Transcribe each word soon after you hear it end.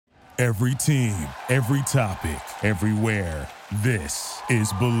Every team, every topic, everywhere. This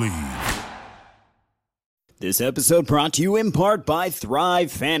is Believe. This episode brought to you in part by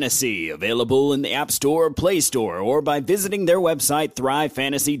Thrive Fantasy, available in the App Store, Play Store, or by visiting their website,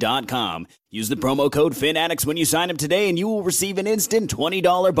 thrivefantasy.com. Use the promo code FANATICS when you sign up today, and you will receive an instant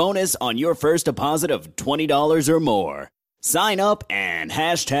 $20 bonus on your first deposit of $20 or more. Sign up and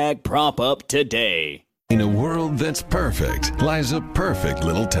hashtag prop up today. In a world that's perfect lies a perfect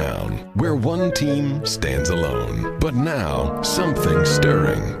little town where one team stands alone. But now, something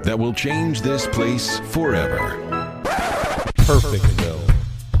stirring that will change this place forever. Perfectville.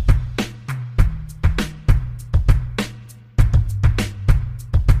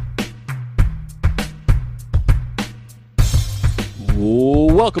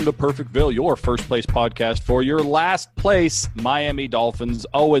 Welcome to Perfectville, your first place podcast for your last place Miami Dolphins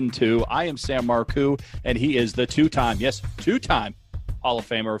 0-2. I am Sam Marcoux, and he is the two-time Hall of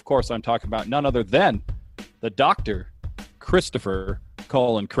Famer. Of course, I'm talking about none other than the Dr. Christopher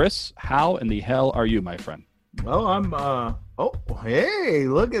Colin. Chris, how in the hell are you, my friend? Oh, hey,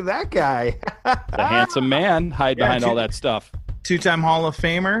 look at that guy. The handsome man, hide behind all that stuff. Two-time Hall of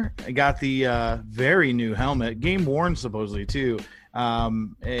Famer. I got the very new helmet, game worn supposedly too.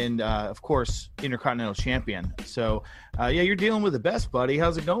 And of course, Intercontinental Champion. So, you're dealing with the best, buddy.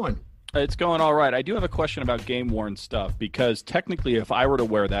 How's it going? It's going all right. I do have a question about game-worn stuff, because technically if I were to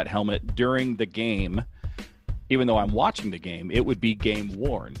wear that helmet during the game, even though I'm watching the game, it would be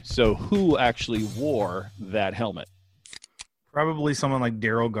game-worn. So who actually wore that helmet? Probably someone like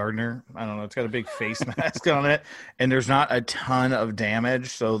Daryl Gardner. I don't know. It's got a big face mask on it, and there's not a ton of damage,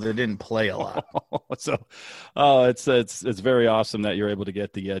 so they didn't play a lot. It's very awesome that you're able to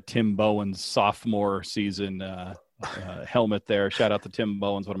get the Tim Bowens sophomore season helmet there. Shout out to Tim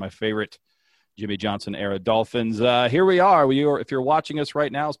Bowens, one of my favorite Jimmy Johnson era Dolphins. Here we are. If you're watching us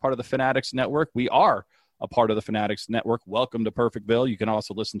right now as part of the Fanatics Network, we are a part of the Fanatics Network. Welcome to Perfectville. You can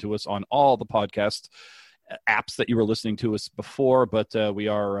also listen to us on all the podcast apps that you were listening to us before, but we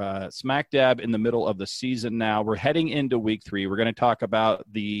are smack dab in the middle of the season now. We're heading into week 3. We're going to talk about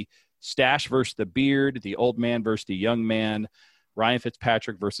the stash versus the beard, the old man versus the young man, Ryan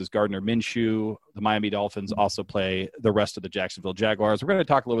Fitzpatrick versus Gardner Minshew. The Miami Dolphins also play the rest of the Jacksonville Jaguars. We're going to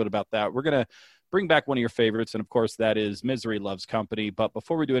talk a little bit about that. We're going to bring back one of your favorites, and of course that is Misery Loves Company. But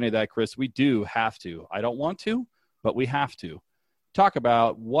before we do any of that, Chris, we do have to. I don't want to, but we have to talk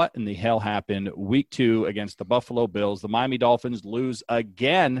about what in the hell happened week 2 against the Buffalo Bills. The Miami Dolphins lose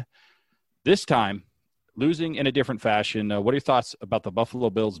again, this time losing in a different fashion. What are your thoughts about the Buffalo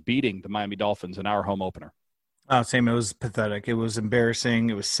Bills beating the Miami Dolphins in our home opener? Same. It was pathetic. It was embarrassing.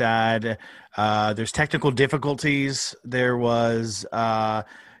 It was sad. There's technical difficulties. There was on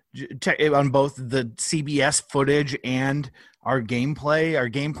both the CBS footage and our gameplay. Our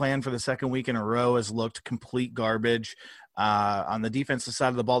game plan for the second week in a row has looked complete garbage. On the defensive side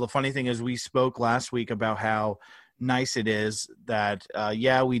of the ball, the funny thing is we spoke last week about how nice it is that,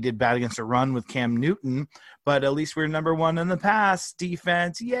 we did bad against a run with Cam Newton, but at least we're number 1 in the pass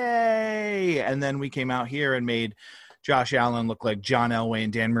defense. Yay! And then we came out here and made Josh Allen look like John Elway,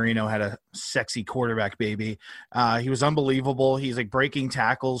 and Dan Marino had a sexy quarterback baby. He was unbelievable. He's like breaking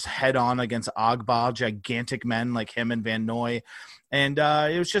tackles head on against Ogbah, gigantic men like him and Van Noy. And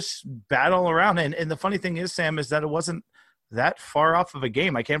it was just bad all around. And the funny thing is, Sam, is that it wasn't that far off of a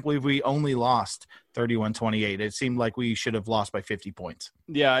game. I can't believe we only lost 31-28. It seemed like we should have lost by 50 points.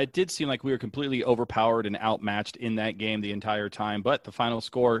 Yeah, it did seem like we were completely overpowered and outmatched in that game the entire time, but the final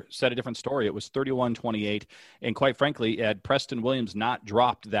score said a different story. It was 31-28, and quite frankly, had Preston Williams not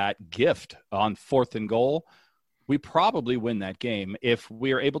dropped that gift on 4th and goal, we probably win that game if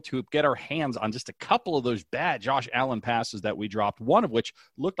we are able to get our hands on just a couple of those bad Josh Allen passes that we dropped, one of which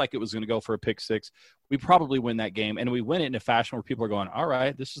looked like it was going to go for a pick 6. We probably win that game, and we win it in a fashion where people are going, all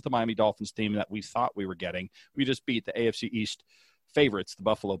right, this is the Miami Dolphins team that we thought we were getting. We just beat the AFC East favorites, the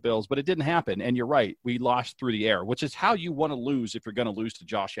Buffalo Bills, but it didn't happen. And you're right, we lost through the air, which is how you want to lose if you're going to lose to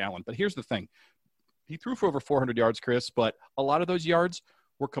Josh Allen. But here's the thing. He threw for over 400 yards, Chris, but a lot of those yards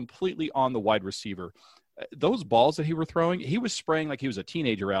were completely on the wide receiver. Those balls that he were throwing, he was spraying like he was a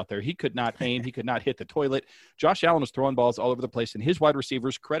teenager out there. He could not aim. He could not hit the toilet. Josh Allen was throwing balls all over the place, and his wide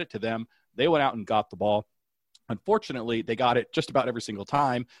receivers, credit to them, they went out and got the ball. Unfortunately, they got it just about every single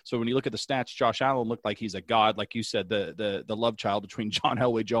time. So when you look at the stats, Josh Allen looked like he's a god, like you said, the love child between John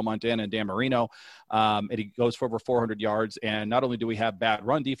Elway, Joe Montana, and Dan Marino. And he goes for over 400 yards. And not only do we have bad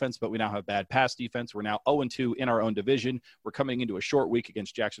run defense, but we now have bad pass defense. We're now 0-2 in our own division. We're coming into a short week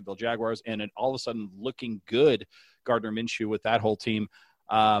against Jacksonville Jaguars, and all of a sudden looking good, Gardner Minshew with that whole team.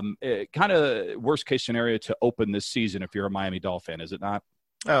 Kind of worst case scenario to open this season if you're a Miami Dolphin fan, is it not?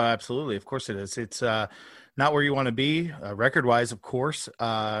 Oh, absolutely. Of course it is. It's not where you want to be record-wise, of course.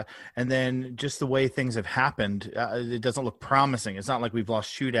 And then just the way things have happened, it doesn't look promising. It's not like we've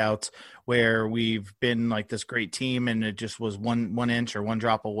lost shootouts where we've been like this great team and it just was one inch or one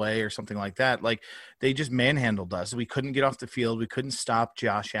drop away or something like that. Like they just manhandled us. We couldn't get off the field. We couldn't stop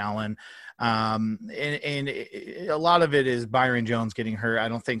Josh Allen. A lot of it is Byron Jones getting hurt. I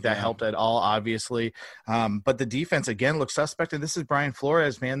don't think that helped at all, obviously. But the defense, again, looks suspect. And this is Brian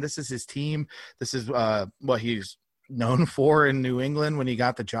Flores, man. This is his team. This is what he's known for in New England when he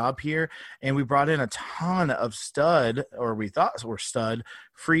got the job here. And we brought in a ton of we thought were stud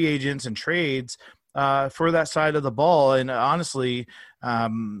free agents and trades for that side of the ball. And honestly,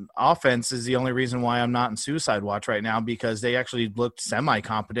 offense is the only reason why I'm not in suicide watch right now, because they actually looked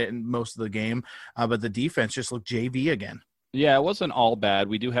semi-competent in most of the game. But the defense just looked JV again. Yeah, it wasn't all bad.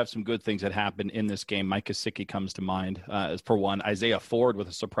 We do have some good things that happened in this game. Mike Gesicki comes to mind for one. Isaiah Ford with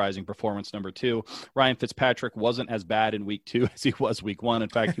a surprising performance, number two. Ryan Fitzpatrick wasn't as bad in week 2 as he was week 1. In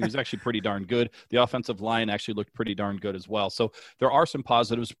fact, he was actually pretty darn good. The offensive line actually looked pretty darn good as well. So there are some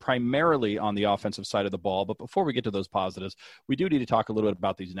positives primarily on the offensive side of the ball. But before we get to those positives, we do need to talk a little bit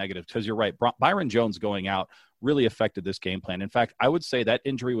about these negatives, because you're right. Byron Jones going out really affected this game plan. In fact, I would say that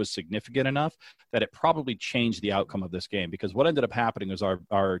injury was significant enough that it probably changed the outcome of this game, because what ended up happening was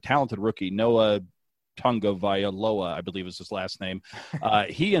our talented rookie, Noah Tagovailoa, I believe is his last name.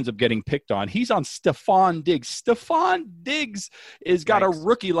 He ends up getting picked on. He's on Stephon Diggs. Stephon Diggs is got a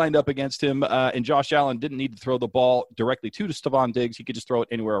rookie lined up against him, and Josh Allen didn't need to throw the ball directly to Stephon Diggs. He could just throw it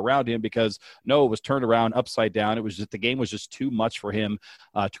anywhere around him because Noah was turned around upside down. It was just, the game was just too much for him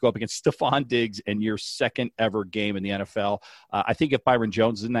to go up against Stephon Diggs in your second ever game in the NFL. I think if Byron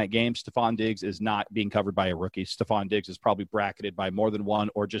Jones is in that game, Stephon Diggs is not being covered by a rookie. Stephon Diggs is probably bracketed by more than one,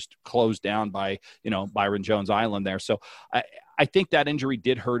 or just closed down by, Byron Jones Island there. So I think that injury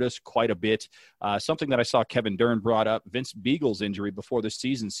did hurt us quite a bit. Something that I saw Kevin Dern brought up, Vince Beagle's injury before the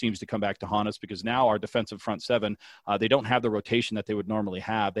season seems to come back to haunt us, because now our defensive front seven, they don't have the rotation that they would normally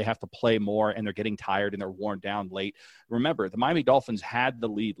have. They have to play more, and they're getting tired and they're worn down late. Remember, the Miami Dolphins had the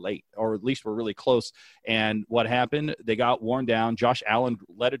lead late, or at least were really close. And what happened? They got worn down. Josh Allen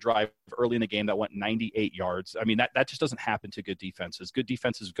led a drive early in the game that went 98 yards. I mean, that just doesn't happen to good defenses. Good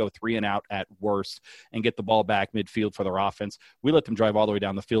defenses go 3 and out at worst and get the ball back midfield for their offense. We let them drive all the way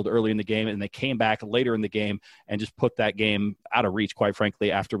down the field early in the game, and they came back later in the game and just put that game out of reach, quite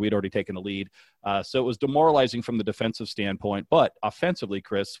frankly, after we'd already taken the lead. So it was demoralizing from the defensive standpoint. But offensively,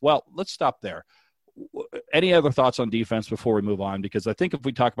 Chris, well, let's stop there. Any other thoughts on defense before we move on? Because I think if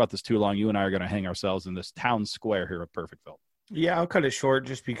we talk about this too long, you and I are going to hang ourselves in this town square here at Perfectville. Yeah, I'll cut it short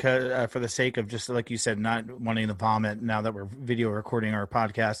just because for the sake of, just like you said, not wanting to vomit now that we're video recording our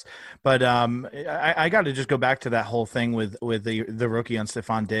podcast. But I got to just go back to that whole thing with the rookie on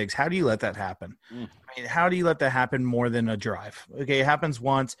Stephon Diggs. How do you let that happen? I mean, how do you let that happen more than a drive? Okay, it happens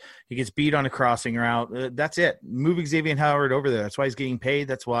once. He gets beat on a crossing route. That's it. Move Xavier Howard over there. That's why he's getting paid.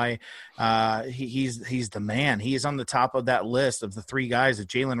 That's why he's the man. He is on the top of that list of the 3 guys of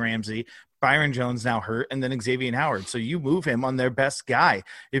Jalen Ramsey, Byron Jones now hurt, and then Xavier Howard. So you move him on their best guy.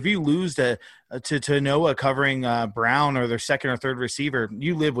 If you lose to Noah covering Brown or their second or third receiver,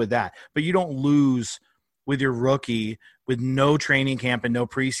 you live with that. But you don't lose with your rookie with no training camp and no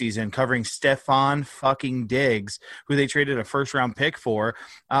preseason covering Stephon fucking Diggs, who they traded a first-round pick for,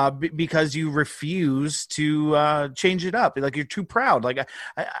 because you refuse to change it up. Like, you're too proud. Like,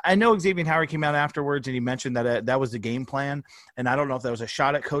 I know Xavier Howard came out afterwards and he mentioned that that was the game plan, and I don't know if that was a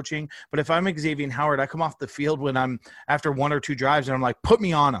shot at coaching, but if I'm Xavier Howard, I come off the field when I'm after 1 or 2 drives and I'm like, put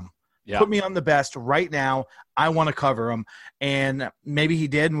me on him. Yeah. Put me on the best right now. I want to cover him. And maybe he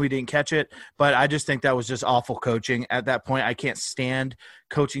did and we didn't catch it, but I just think that was just awful coaching at that point. I can't stand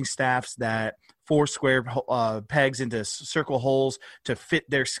coaching staffs that force square pegs into circle holes to fit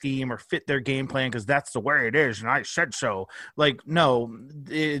their scheme or fit their game plan because that's the way it is and I said so. Like, no,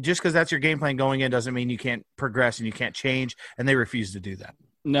 just because that's your game plan going in doesn't mean you can't progress and you can't change, and they refuse to do that.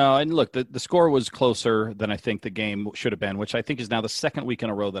 No, and look, the score was closer than I think the game should have been, which I think is now the second week in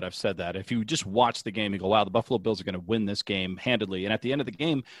a row that I've said that. If you just watch the game and go, wow, the Buffalo Bills are going to win this game handedly. And at the end of the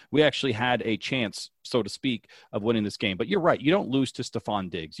game, we actually had a chance, so to speak, of winning this game. But you're right. You don't lose to Stephon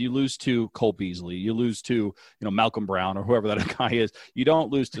Diggs. You lose to Cole Beasley. You lose to, Malcolm Brown or whoever that guy is. You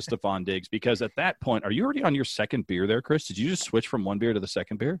don't lose to Stephon Diggs, because at that point, are you already on your second beer there, Chris? Did you just switch from one beer to the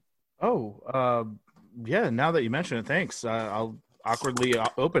second beer? Oh, yeah. Now that you mention it, thanks. I'll awkwardly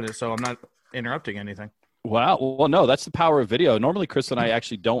open it so I'm not interrupting anything. Wow. Well, no, that's the power of video. Normally, Chris and I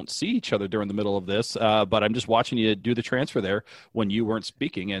actually don't see each other during the middle of this, but I'm just watching you do the transfer there when you weren't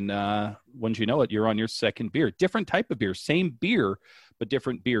speaking. And wouldn't you know it, you're on your second beer. Different type of beer, same beer, but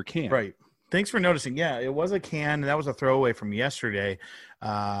different beer can. Right. Thanks for noticing. Yeah, it was a can. That was a throwaway from yesterday.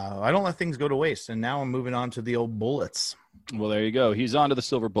 I don't let things go to waste. And now I'm moving on to the old bullets. Well, there you go. He's on to the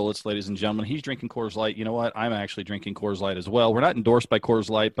silver bullets, ladies and gentlemen. He's drinking Coors Light. You know what? I'm actually drinking Coors Light as well. We're not endorsed by Coors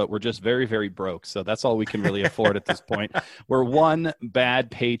Light, but we're just very, very broke. So that's all we can really afford at this point. We're one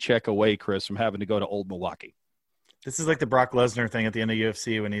bad paycheck away, Chris, from having to go to Old Milwaukee. This is like the Brock Lesnar thing at the end of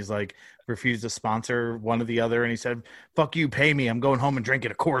UFC when he's like refused to sponsor one or the other. And he said, fuck you, pay me. I'm going home and drinking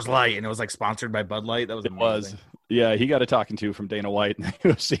a Coors Light. And it was like sponsored by Bud Light. That was amazing. It was. Yeah, he got a talking to from Dana White in the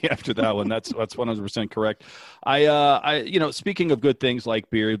UFC after that one. That's 100% correct. I speaking of good things like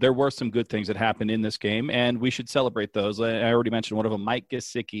beer, there were some good things that happened in this game, and we should celebrate those. I already mentioned one of them, Mike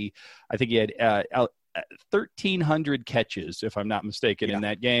Gesicki. I think he had 1,300 catches, if I'm not mistaken, in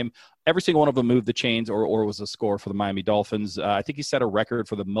that game. Every single one of them moved the chains or was a score for the Miami Dolphins. I think he set a record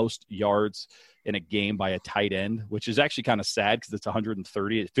for the most yards in a game by a tight end, which is actually kind of sad because it's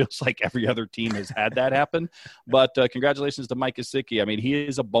 130. It feels like every other team has had that happen. But congratulations to Mike Gesicki. I mean, he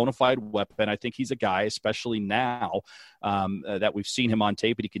is a bona fide weapon. I think he's a guy, especially now that we've seen him on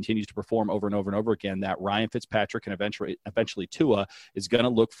tape and he continues to perform over and over and over again, that Ryan Fitzpatrick and eventually Tua is going to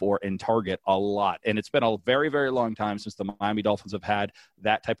look for and target a lot. And it's been a very, very long time since the Miami Dolphins have had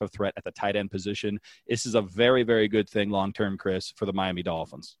that type of threat at the tight end position. This is a very, very good thing long-term, Chris, for the Miami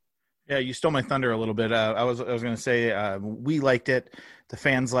Dolphins. Yeah, you stole my thunder a little bit. I was going to say we liked it. The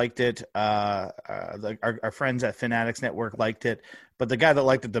fans liked it. Our friends at Fanatics Network liked it. But the guy that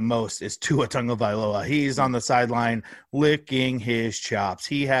liked it the most is Tua Tagovailoa. He's on the sideline licking his chops.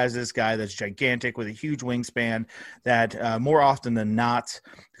 He has this guy that's gigantic with a huge wingspan that more often than not,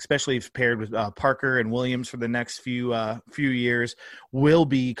 especially if paired with Parker and Williams for the next few years, will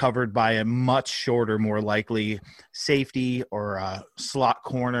be covered by a much shorter, more likely safety or slot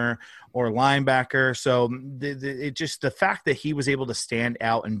corner or linebacker. So the fact that he was able to stand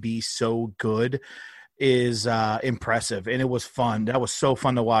out and be so good is impressive, and it was fun. That was so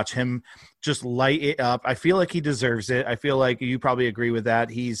fun to watch him just light it up. I feel like he deserves it. I feel like you probably agree with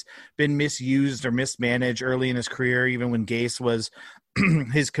that. He's been misused or mismanaged early in his career, even when Gase was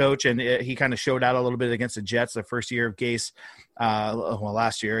his coach, and he kind of showed out a little bit against the Jets the first year of Gase,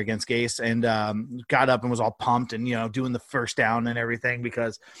 last year against Gase, and got up and was all pumped and, doing the first down and everything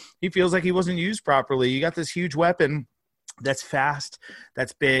because he feels like he wasn't used properly. You got this huge weapon that's fast,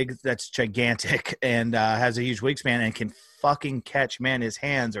 that's big, that's gigantic, and has a huge wingspan and can fucking catch. Man, his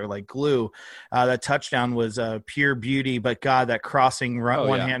hands are like glue. That touchdown was pure beauty, but God, that crossing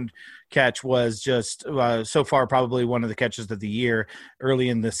one-hand catch was just so far probably one of the catches of the year early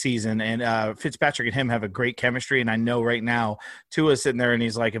in the season. And Fitzpatrick and him have a great chemistry, and I know right now Tua's sitting there and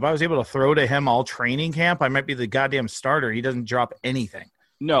he's like, if I was able to throw to him all training camp, I might be the goddamn starter. He doesn't drop anything.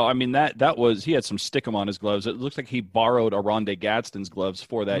 No, I mean, that was – he had some stickum on his gloves. It looks like he borrowed Oronde Gadsden's gloves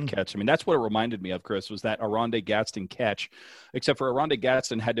for that catch. I mean, that's what it reminded me of, Chris, was that Oronde Gadsden catch, except for Oronde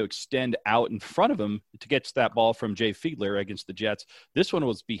Gadsden had to extend out in front of him to get to that ball from Jay Fiedler against the Jets. This one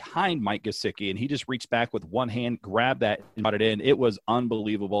was behind Mike Gesicki, and he just reached back with one hand, grabbed that, and got it in. It was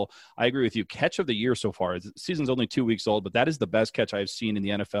unbelievable. I agree with you. Catch of the year so far. The season's only 2 weeks old, but that is the best catch I've seen in the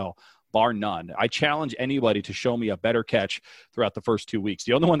NFL, bar none. I challenge anybody to show me a better catch throughout the first 2 weeks.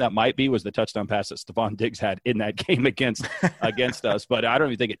 The only one that might be was the touchdown pass that Stephon Diggs had in that game against us, but I don't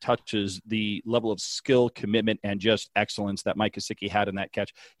even think it touches the level of skill, commitment, and just excellence that Mike Gesicki had in that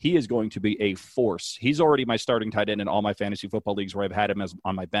catch. He is going to be a force. He's already my starting tight end in all my fantasy football leagues where I've had him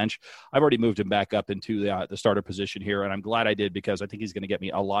on my bench. I've already moved him back up into the starter position here, and I'm glad I did because I think he's going to get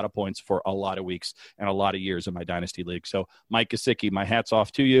me a lot of points for a lot of weeks and a lot of years in my dynasty league. So Mike Gesicki, my hat's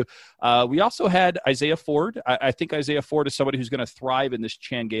off to you. We also had Isaiah Ford. I think Isaiah Ford is somebody who's going to thrive in this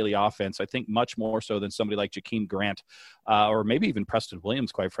Chan Gailey offense. I think much more so than somebody like Jakeem Grant or maybe even Preston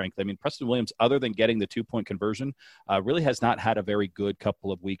Williams, quite frankly. I mean, Preston Williams, other than getting the 2-point conversion, really has not had a very good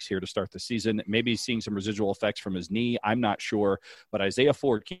couple of weeks here to start the season. Maybe seeing some residual effects from his knee. I'm not sure. But Isaiah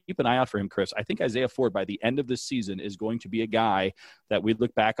Ford, keep an eye out for him, Chris. I think Isaiah Ford, by the end of this season, is going to be a guy that we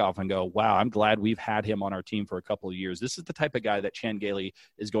look back off and go, wow, I'm glad we've had him on our team for a couple of years. This is the type of guy that Chan Gailey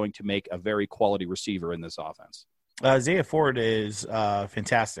is going to make a very quality receiver in this offense. Isaiah Ford is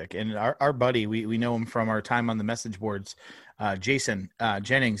fantastic. And our buddy, we know him from our time on the message boards, Jason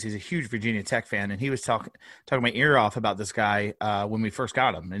Jennings. He's a huge Virginia Tech fan, and he was talking my ear off about this guy when we first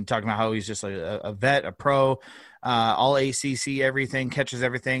got him, and talking about how he's just a vet, a pro, all ACC, everything, catches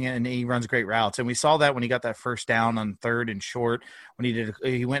everything, and he runs great routes. And we saw that when he got that first down on third and short, when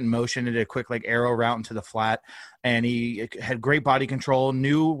he went in motion and did a quick arrow route into the flat, and he had great body control,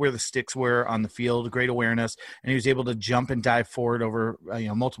 knew where the sticks were on the field, great awareness, and he was able to jump and dive forward over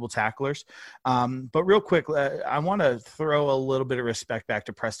multiple tacklers. But real quick, I want to throw show a little bit of respect back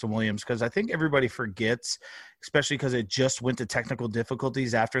to Preston Williams, because I think everybody forgets, especially because it just went to technical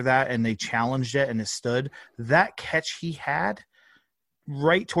difficulties after that and they challenged it and it stood. That catch he had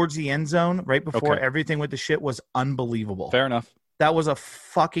right towards the end zone, right before everything with the shit, was unbelievable. Fair enough. That was a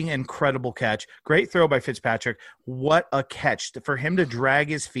fucking incredible catch. Great throw by Fitzpatrick. What a catch for him to drag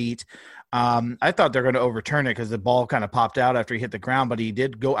his feet. I thought they're going to overturn it because the ball kind of popped out after he hit the ground, but he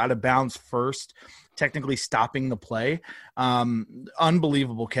did go out of bounds first, technically stopping the play.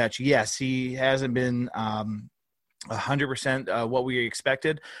 Unbelievable catch. Yes, he hasn't been 100% what we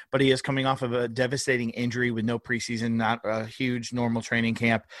expected, but he is coming off of a devastating injury with no preseason, not a huge normal training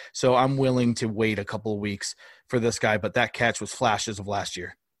camp. So I'm willing to wait a couple of weeks for this guy, but that catch was flashes of last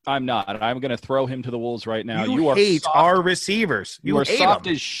year. I'm not. I'm going to throw him to the wolves right now. You hate soft. Our receivers. You are soft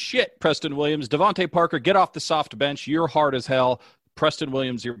as shit, Preston Williams. Devontae Parker, get off the soft bench. You're hard as hell. Preston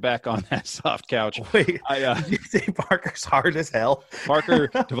Williams, you're back on that soft couch. Wait, did you say Parker's hard as hell?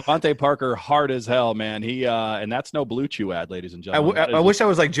 Devontae Parker, hard as hell, man. He and that's no Blue Chew ad, ladies and gentlemen. I wish I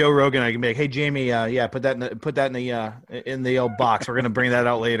was like Joe Rogan. I can be like, hey Jamie, put that in the old box. We're gonna bring that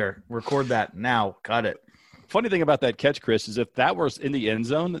out later. Record that now. Cut it. Funny thing about that catch, Chris, is if that was in the end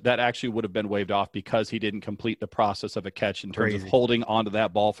zone, that actually would have been waved off because he didn't complete the process of a catch in terms of holding onto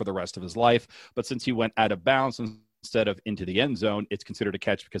that ball for the rest of his life. But since he went out of bounds instead of into the end zone, it's considered a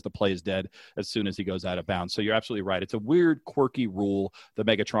catch because the play is dead as soon as he goes out of bounds. So you're absolutely right. It's a weird, quirky rule, the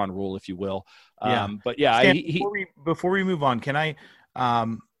Megatron rule, if you will. But yeah, Stan, before we move on, can I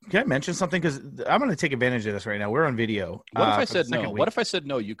mention something? Because I'm going to take advantage of this right now. We're on video. What if I said no? What if I said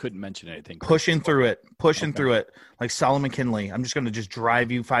no? You couldn't mention anything. Pushing through it like Solomon Kinley. I'm just going to just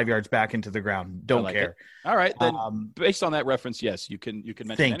drive you 5 yards back into the ground. Don't care. It. All right, then. Based on that reference, yes, you can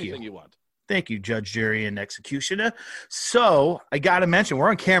mention anything you want. Thank you, Judge, Jury, and Executioner. So I got to mention, we're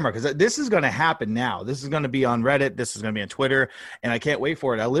on camera because this is going to happen now. This is going to be on Reddit. This is going to be on Twitter, and I can't wait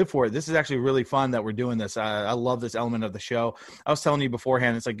for it. I live for it. This is actually really fun that we're doing this. I love this element of the show. I was telling you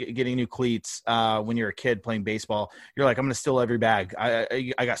beforehand, it's like getting new cleats when you're a kid playing baseball. You're like, I'm going to steal every bag.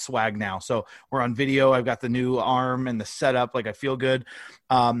 I got swag now. So we're on video. I've got the new arm and the setup. Like, I feel good.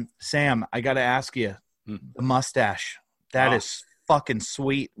 Sam, I got to ask you, the mustache. That is fucking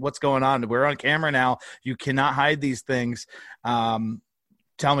sweet. What's going on? We're on camera now. You cannot hide these things.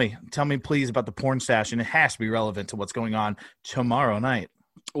 Tell me please about the porn stash, and it has to be relevant to what's going on tomorrow night.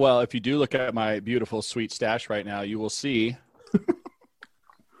 Well, if you do look at my beautiful sweet stash right now, you will see.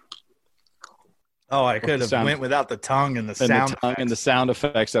 Oh, I could have went without the tongue and the sound effects. And the sound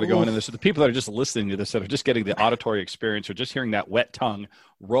effects that are going in this. So the people that are just listening to this, that are just getting the auditory experience, or just hearing that wet tongue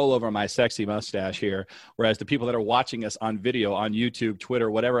roll over my sexy mustache here. Whereas the people that are watching us on video, on YouTube,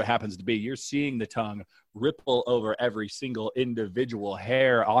 Twitter, whatever it happens to be, you're seeing the tongue ripple over every single individual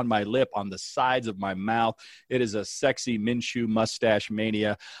hair on my lip, on the sides of my mouth. It is a sexy Minshew mustache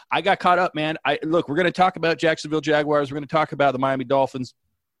mania. I got caught up, man. Look, we're going to talk about Jacksonville Jaguars. We're going to talk about the Miami Dolphins.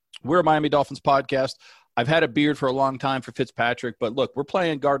 We're a Miami Dolphins podcast. I've had a beard for a long time for Fitzpatrick, but look, we're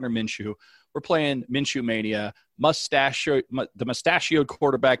playing Gardner Minshew. We're playing Minshew Mania, the mustachioed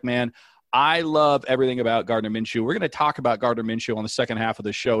quarterback, man. I love everything about Gardner Minshew. We're going to talk about Gardner Minshew on the second half of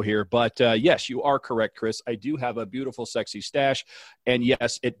the show here. But, yes, you are correct, Chris. I do have a beautiful, sexy stash. And,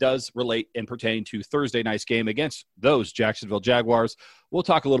 yes, it does relate and pertain to Thursday night's game against those Jacksonville Jaguars. We'll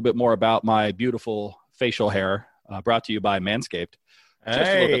talk a little bit more about my beautiful facial hair, brought to you by Manscaped. Just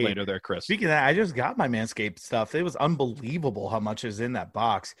a little bit later there, Chris. Speaking of that, I just got my Manscaped stuff. It was unbelievable how much is in that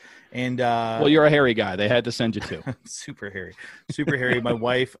box. And well, you're a hairy guy. They had to send you two. Super hairy. My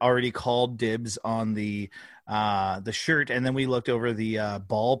wife already called dibs on the shirt, and then we looked over the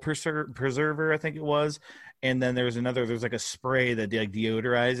ball preserver, I think it was. And then there's like a spray that like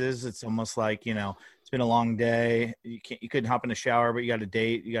deodorizes. It's almost like, it's been a long day. You couldn't hop in the shower, but you got a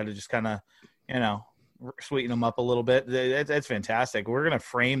date. You got to just kind of, sweeten them up a little bit. That's fantastic. We're going to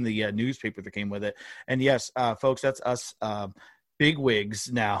frame the newspaper that came with it. And yes, folks, that's us big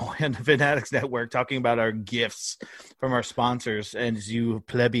wigs now in the Fanatics Network talking about our gifts from our sponsors, and you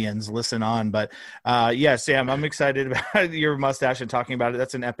plebeians listen on. But yeah, Sam, I'm excited about your mustache and talking about it.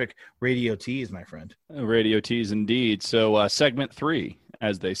 That's an epic radio tease, my friend. Radio tease indeed. So segment 3,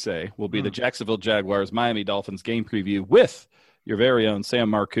 as they say, will be the Jacksonville Jaguars Miami Dolphins game preview with your very own Sam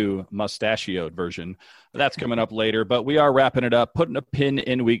Marcoux mustachioed version. That's coming up later, but we are wrapping it up, putting a pin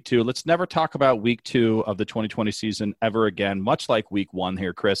in week 2. Let's never talk about week 2 of the 2020 season ever again, much like week 1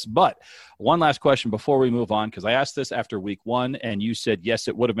 here, Chris. But one last question before we move on, because I asked this after week 1, and you said, yes,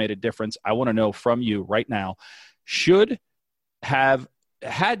 it would have made a difference. I want to know from you right now, should have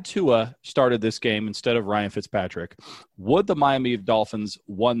had Tua started this game instead of Ryan Fitzpatrick, would the Miami Dolphins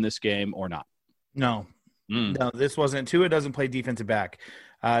won this game or not? No. No, this wasn't. Tua doesn't play defensive back.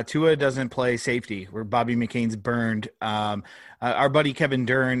 Tua doesn't play safety, where Bobby McCain's burned. Our buddy Kevin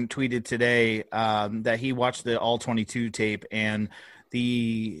Dern tweeted today that he watched the All-22 tape, and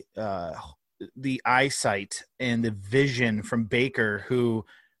the eyesight and the vision from Baker, who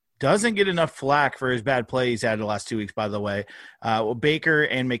doesn't get enough flack for his bad play he's had the last 2 weeks, by the way. Baker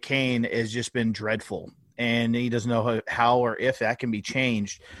and McCain has just been dreadful, and he doesn't know how or if that can be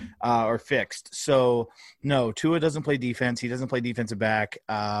changed or fixed. So, no, Tua doesn't play defense. He doesn't play defensive back.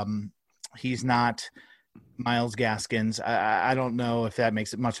 He's not Myles Gaskins. I don't know if that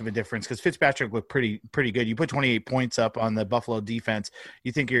makes it much of a difference, because Fitzpatrick looked pretty good. You put 28 points up on the Buffalo defense,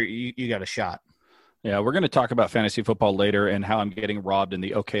 you think you got a shot. Yeah, we're going to talk about fantasy football later and how I'm getting robbed in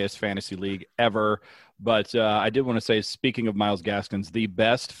the okayest fantasy league ever. But I did want to say, speaking of Myles Gaskins, the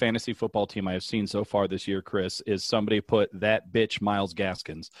best fantasy football team I have seen so far this year, Chris, is somebody put that bitch Myles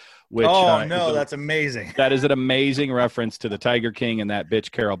Gaskins. Which, that's amazing. That is an amazing reference to the Tiger King and that bitch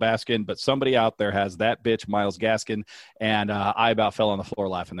Carol Baskin. But somebody out there has that bitch Myles Gaskin, and I about fell on the floor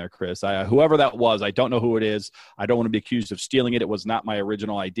laughing there, Chris. Whoever that was, I don't know who it is. I don't want to be accused of stealing it. It was not my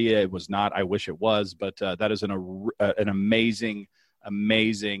original idea. It was not. I wish it was. But that is an amazing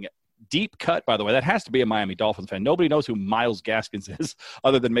deep cut, by the way. That has to be a Miami Dolphins fan. Nobody knows who Myles Gaskins is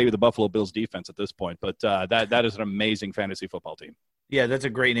other than maybe the Buffalo Bills defense at this point. But that is an amazing fantasy football team. Yeah, that's a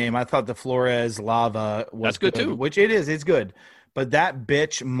great name. I thought the Flores Lava was that's good too. Which it is. It's good. But that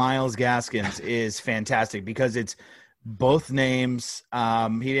bitch Myles Gaskins is fantastic because it's both names.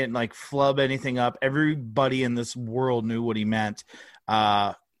 He didn't flub anything up. Everybody in this world knew what he meant.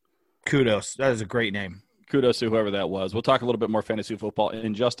 Kudos. That is a great name. Kudos to whoever that was. We'll talk a little bit more fantasy football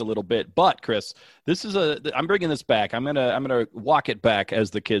in just a little bit. But Chris, I'm bringing this back. I'm gonna walk it back,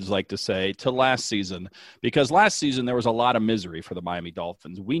 as the kids like to say, to last season, because last season there was a lot of misery for the Miami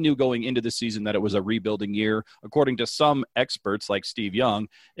Dolphins. We knew going into the season that it was a rebuilding year. According to some experts like Steve Young,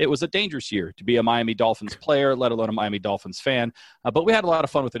 it was a dangerous year to be a Miami Dolphins player, let alone a Miami Dolphins fan. But we had a lot of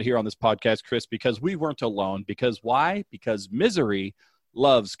fun with it here on this podcast, Chris, because we weren't alone. Because why? Because misery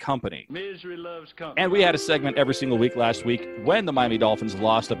loves company. Misery loves company. And we had a segment every single week last week when the Miami Dolphins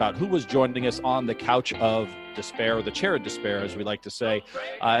lost about who was joining us on the couch of despair, or the chair of despair, as we like to say.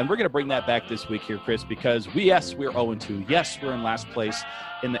 And we're going to bring that back this week here, Chris, because we're 0-2. Yes, we're in last place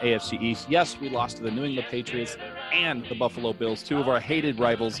in the AFC East. Yes, we lost to the New England Patriots and the Buffalo Bills, two of our hated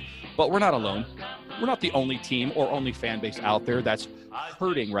rivals. But we're not alone. We're not the only team or only fan base out there that's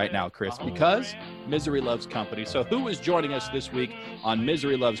hurting right now, Chris, because misery loves company. So who is joining us this week on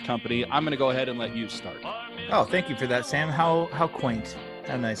Misery Loves Company? I'm going to go ahead and let you start. Oh, thank you for that, Sam. How quaint.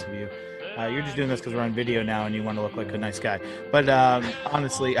 How nice of you. You're just doing this because we're on video now and you want to look like a nice guy. But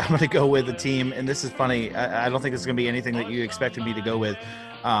honestly, I'm going to go with a team, and this is funny. I don't think this is going to be anything that you expected me to go with.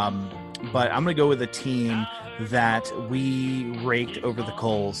 But I'm going to go with a team that we raked over the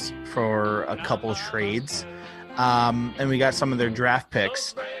coals for a couple trades. And we got some of their draft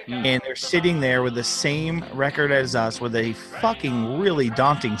picks, and they're sitting there with the same record as us with a fucking really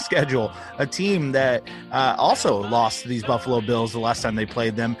daunting schedule. A team that also lost to these Buffalo Bills the last time they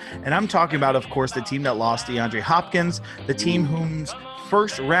played them. And I'm talking about, of course, the team that lost DeAndre Hopkins, the team whose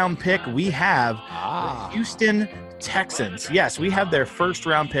first round pick we have, the Houston Texans. Yes, we have their first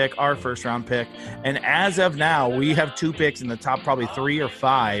round pick, our first round pick. And as of now, we have two picks in the top probably 3 or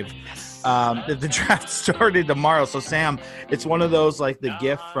 5. The draft started tomorrow. So, Sam, it's one of those like the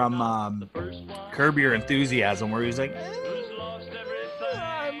gift from Curb Your Enthusiasm where he's like,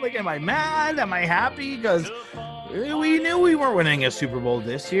 am I mad? Am I happy? Because we knew we weren't winning a Super Bowl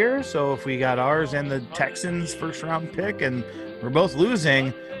this year. So if we got ours and the Texans' first round pick and we're both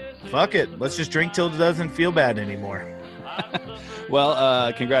losing, fuck it. Let's just drink till it doesn't feel bad anymore.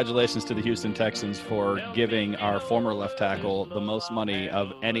 Well, congratulations to the Houston Texans for giving our former left tackle the most money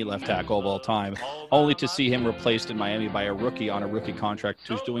of any left tackle of all time, only to see him replaced in Miami by a rookie on a rookie contract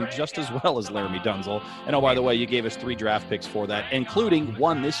who's doing just as well as Laramie Tunsil. And, oh, by the way, you gave us 3 draft picks for that, including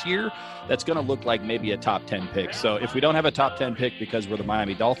one this year that's going to look like maybe a top 10 pick. So if we don't have a top 10 pick because we're the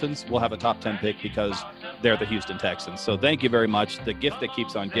Miami Dolphins, we'll have a top 10 pick because they're the Houston Texans. So thank you very much. The gift that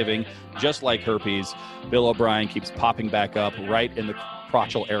keeps on giving, just like herpes, Bill O'Brien keeps popping back up right in the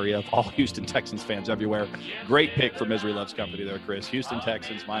crotchal area of all Houston Texans fans everywhere. Great pick for Misery Loves Company there, Chris. Houston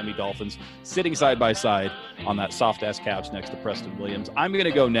Texans, Miami Dolphins, sitting side by side on that soft-ass couch next to Preston Williams. I'm going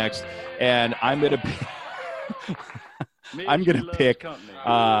to go next, and I'm going to pick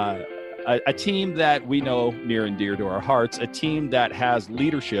a team that we know near and dear to our hearts, a team that has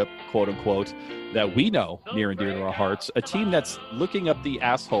leadership, quote-unquote, that we know near and dear to our hearts, a team that's looking up the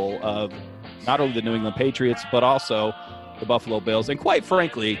asshole of not only the New England Patriots, but also the Buffalo Bills, and quite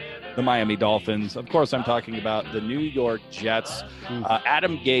frankly, the Miami Dolphins. Of course, I'm talking about the New York Jets.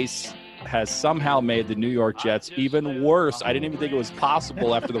 Adam Gase has somehow made the New York Jets even worse. I didn't even think it was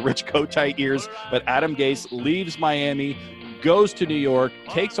possible after the Rich Kotite years, but Adam Gase leaves Miami, goes to New York,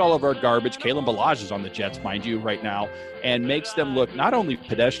 takes all of our garbage. Kalen Ballage is on the Jets, mind you, right now, and makes them look not only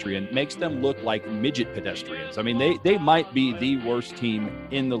pedestrian, makes them look like midget pedestrians. I mean, they might be the worst team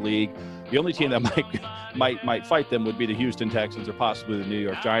in the league. The only team that might fight them would be the Houston Texans or possibly the New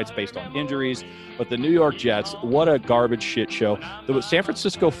York Giants based on injuries. But the New York Jets, what a garbage shit show. The San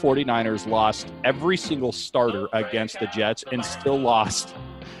Francisco 49ers lost every single starter against the Jets and still lost.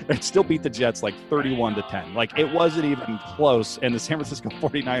 It still beat the Jets like 31-10. Like, it wasn't even close, and the San Francisco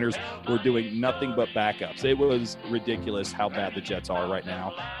 49ers were doing nothing but backups. It was ridiculous how bad the Jets are right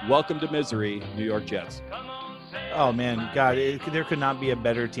now. Welcome to misery, New York Jets. Oh, man, God, there could not be a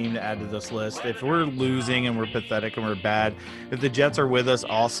better team to add to this list. If we're losing and we're pathetic and we're bad, if the Jets are with us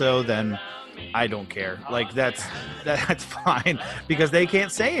also, then I don't care. Like, that's fine, because they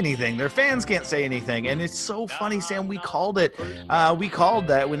can't say anything. Their fans can't say anything. And it's so funny, Sam, we called it. We called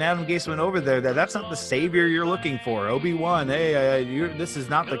that when Adam Gase went over there, that's not the savior you're looking for. Obi-Wan, hey, this is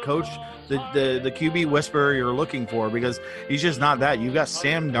not the coach, the QB whisperer you're looking for, because he's just not that. You've got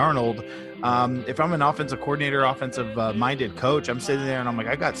Sam Darnold. If I'm an offensive coordinator, offensive-minded coach, I'm sitting there and I'm like,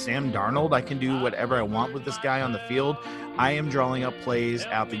 I got Sam Darnold. I can do whatever I want with this guy on the field. I am drawing up plays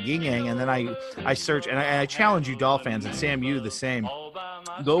out the yin-yang, and then I search, and I challenge you, Dolphins fans, and Sam, you the same.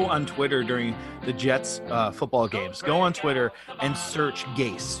 Go on Twitter during the Jets football games. Go on Twitter and search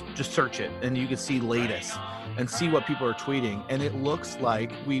Gase. Just search it, and you can see latest and see what people are tweeting. And it looks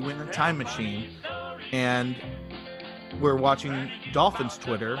like we went in a time machine, and we're watching Dolphins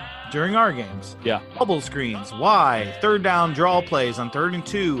Twitter during our games. Yeah. Bubble screens. Why? Third down draw plays on 3rd and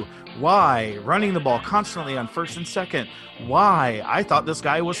 2. Why? Running the ball constantly on 1st and 2nd. Why? I thought this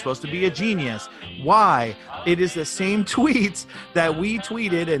guy was supposed to be a genius. Why? It is the same tweets that we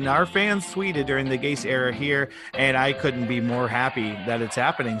tweeted and our fans tweeted during the Gase era here, and I couldn't be more happy that it's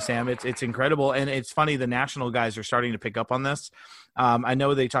happening, Sam. It's incredible, and it's funny, the national guys are starting to pick up on this. I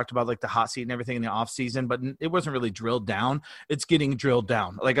know they talked about like the hot seat and everything in the off season, but it wasn't really drilled down. It's getting drilled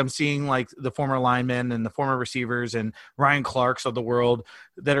down. Like, I'm seeing like the former linemen and the former receivers and Ryan Clarks of the world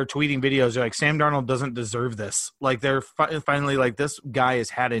that are tweeting videos. They're like, Sam Darnold doesn't deserve this. Like, they're finally like, this guy has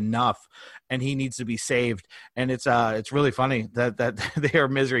had enough and he needs to be saved. And it's really funny that they are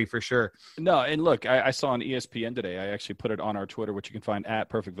misery for sure. No, and look, I saw on ESPN today, I actually put it on our Twitter, which you can find at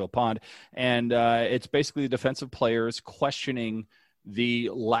Perfectville Pond. And it's basically defensive players questioning the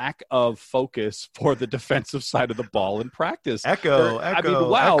lack of focus for the defensive side of the ball in practice. I mean,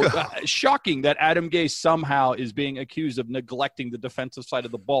 wow, shocking that Adam Gase somehow is being accused of neglecting the defensive side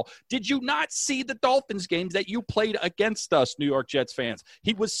of the ball. Did you not see the Dolphins games that you played against us, New York Jets fans?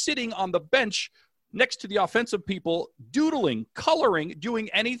 He was sitting on the bench next to the offensive people, doodling, coloring, doing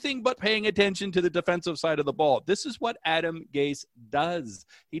anything but paying attention to the defensive side of the ball. This is what Adam Gase does.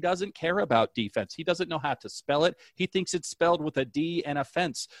 He doesn't care about defense. He doesn't know how to spell it. He thinks it's spelled with a D and a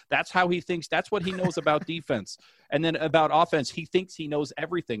fence. That's how he thinks. That's what he knows about defense. And then about offense, he thinks he knows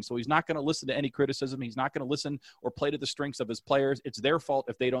everything. So he's not going to listen to any criticism. He's not going to listen or play to the strengths of his players. It's their fault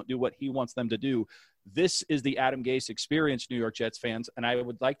if they don't do what he wants them to do. This is the Adam Gase experience, New York Jets fans. And I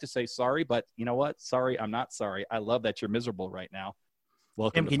would like to say sorry, but you know what? Sorry, I'm not sorry. I love that you're miserable right now.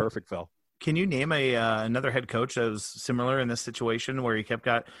 Welcome to Perfectville. Can you name another head coach that was similar in this situation where he kept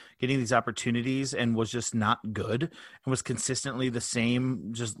getting these opportunities and was just not good and was consistently the same,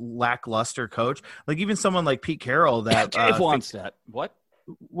 just lackluster coach? Like even someone like Pete Carroll that Dave Wannstedt. What?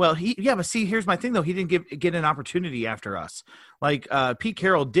 Well, but see, here's my thing though. He didn't get an opportunity after us. Like Pete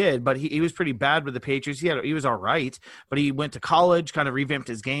Carroll did, but he was pretty bad with the Patriots. He was all right, but he went to college, kind of revamped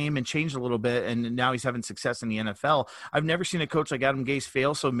his game and changed a little bit, and now he's having success in the NFL. I've never seen a coach like Adam Gase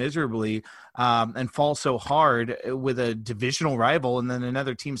fail so miserably and fall so hard with a divisional rival, and then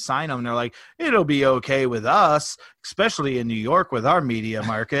another team sign him, and they're like, it'll be okay with us, especially in New York with our media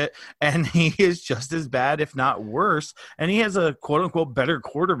market, and he is just as bad, if not worse, and he has a quote-unquote better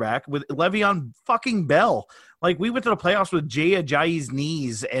quarterback with Le'Veon fucking Bell. Like, we went to the playoffs with Jay Ajayi's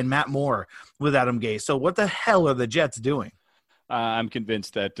knees and Matt Moore with Adam Gase. So what the hell are the Jets doing? I'm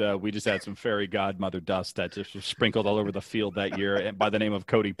convinced that we just had some fairy godmother dust that just was sprinkled all over the field that year by the name of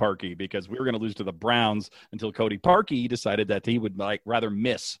Cody Parkey, because we were going to lose to the Browns until Cody Parkey decided that he would rather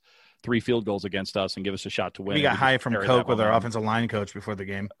miss 3 field goals against us and give us a shot to win. We got high from Coke with our offensive line coach before the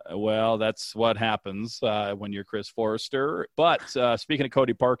game. Well, that's what happens when you're Chris Forrester. But speaking of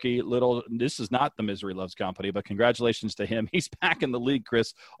Cody Parkey, this is not the Misery Loves Company, but congratulations to him. He's back in the league,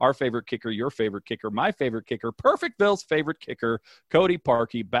 Chris. Our favorite kicker, your favorite kicker, my favorite kicker, Perfectville's favorite kicker, Cody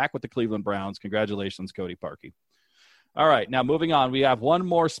Parkey, back with the Cleveland Browns. Congratulations, Cody Parkey. All right, now moving on. We have one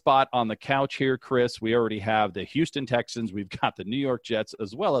more spot on the couch here, Chris. We already have the Houston Texans. We've got the New York Jets,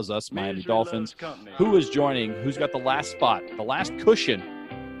 as well as us, Miami Dolphins. Who is joining? Who's got the last spot, the last cushion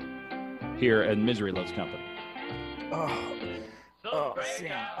here at Misery Loves Company? Oh,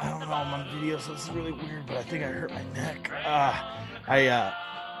 Sam, I don't know. I'm on video, so this is really weird, but I think I hurt my neck. I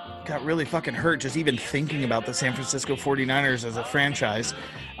got really fucking hurt just even thinking about the San Francisco 49ers as a franchise.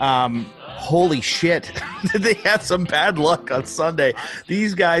 Holy shit. They had some bad luck on Sunday.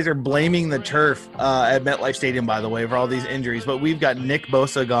 These guys are blaming the turf at MetLife Stadium, by the way, for all these injuries. But we've got Nick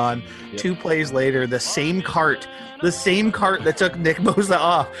Bosa gone. Yep. 2 plays later, the same cart that took Nick Bosa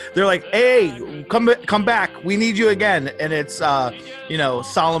off. They're like, hey, come back. We need you again. And it's,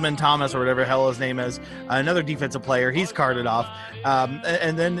 Solomon Thomas or whatever the hell his name is, another defensive player. He's carted off.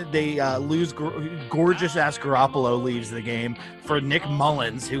 And then they lose. Gorgeous-ass Garoppolo leaves the game for Nick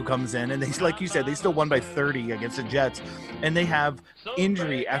Mullins, who comes in. And they, like you said, they still won by 30 against the Jets. And they have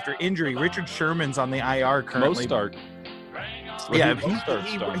injury after injury. Richard Sherman's on the IR currently. Mostart. Yeah,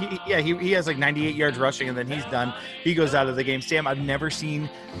 he has like 98 yards rushing, and then he's done. He goes out of the game. Sam, I've never seen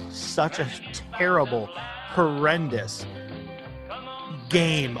such a terrible, horrendous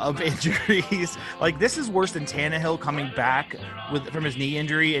game of injuries. Like, this is worse than Tannehill coming back from his knee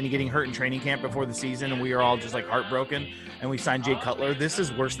injury and getting hurt in training camp before the season, and we are all just like heartbroken, and we signed Jay Cutler. This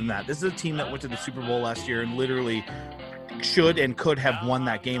is worse than that. This is a team that went to the Super Bowl last year and literally should and could have won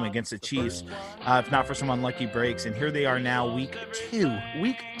that game against the Chiefs if not for some unlucky breaks. And here they are now, week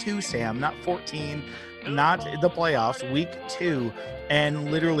two, Sam, not 14, not the playoffs, week 2, and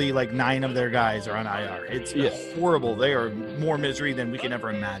literally like 9 of their guys are on IR. It's horrible. They are more misery than we can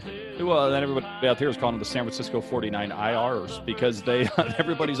ever imagine. Well, then everybody out there is calling them the San Francisco 49 IRs because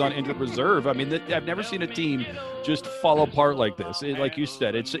everybody's on injured reserve. I mean, I've never seen a team just fall apart like this. Like you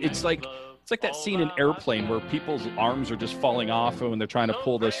said, it's like that scene in Airplane where people's arms are just falling off when they're trying to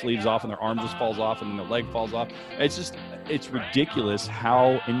pull their sleeves off and their arm just falls off and then their leg falls off. It's ridiculous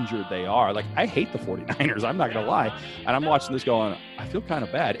how injured they are. Like, I hate the 49ers. I'm not going to lie. And I'm watching this going, I feel kind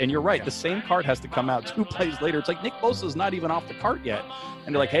of bad. And you're right. The same cart has to come out 2 plays later. It's like Nick Bosa's not even off the cart yet.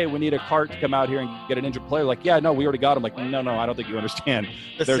 And they're like, hey, we need a cart to come out here and get an injured player. Like, yeah, no, we already got him. Like, no, I don't think you understand.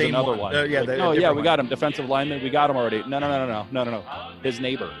 There's another one. We got him. Defensive lineman. We got him already. No. His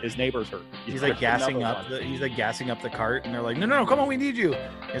neighbor's hurt. He's like gassing up the cart, and they're like, no, come on, we need you.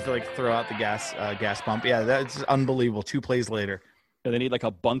 He has to like throw out the gas pump. Yeah, that's unbelievable. 2 plays later. And they need like a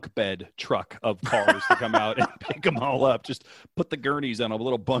bunk bed truck of cars to come out and pick them all up. Just put the gurneys on a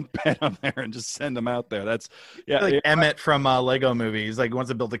little bunk bed up there and just send them out there. That's like Emmett from Lego Movie. He's like wants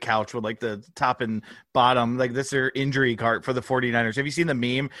to build a couch with like the top and bottom. Like, this is their injury cart for the 49ers. Have you seen the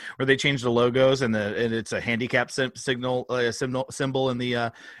meme where they changed the logos and it's a handicap symbol in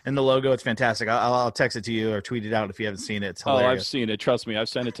the logo? It's fantastic. I'll text it to you or tweet it out if you haven't seen it. It's hilarious. Oh, I've seen it. Trust me. I've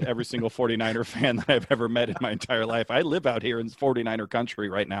sent it to every single 49er fan that I've ever met in my entire life. I live out here in 49 country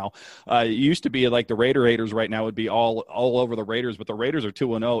right now. It used to be like the Raider haters right now would be all over the Raiders, but the Raiders are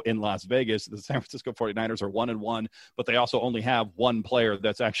 2-0 in Las Vegas. The San Francisco 49ers are 1-1, but they also only have one player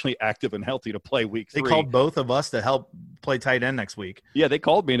that's actually active and healthy to play week 3. They called both of us to help play tight end next week. Yeah, they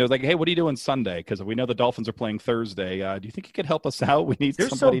called me and it was like, hey, what are you doing Sunday? Because we know the Dolphins are playing Thursday. Do you think you could help us out? We need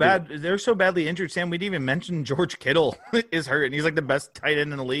somebody. They're so badly injured, Sam. We didn't even mention George Kittle is hurt, and he's like the best tight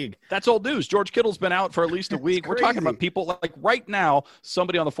end in the league. That's old news. George Kittle's been out for at least a week. We're talking about people like right now,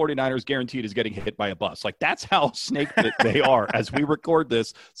 somebody on the 49ers guaranteed is getting hit by a bus. Like, that's how snaked they are. As we record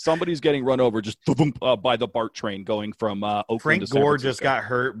this, somebody's getting run over just by the BART train going from Oakland Frank to San Gore Francisco. Just got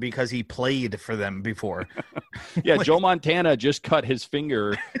hurt because he played for them before. Yeah, Joe Montana just cut his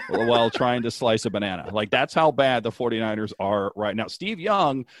finger while trying to slice a banana. Like, that's how bad the 49ers are right now. Steve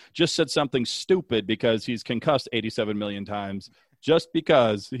Young just said something stupid because he's concussed 87 million times. Just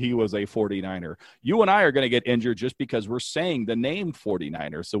because he was a 49er. You and I are going to get injured just because we're saying the name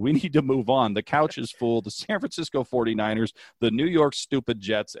 49er. So we need to move on. The couch is full. The San Francisco 49ers, the New York stupid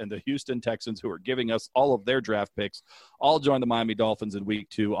Jets, and the Houston Texans, who are giving us all of their draft picks, all join the Miami Dolphins in week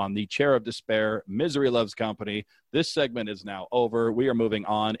 2 on the Chair of Despair, Misery Loves Company. This segment is now over. We are moving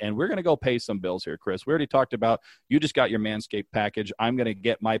on, and we're going to go pay some bills here, Chris. We already talked about you just got your Manscaped package. I'm going to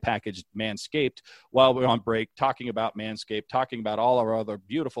get my package Manscaped while we're on break, talking about Manscaped, talking about all our other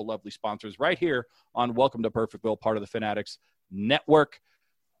beautiful, lovely sponsors right here on Welcome to Perfectville, part of the Fanatics Network.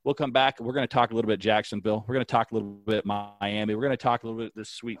 We'll come back. We're going to talk a little bit Jacksonville. We're going to talk a little bit Miami. We're going to talk a little bit this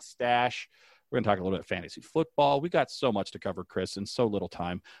sweet stash. We're going to talk a little bit fantasy football. We got so much to cover, Chris, in so little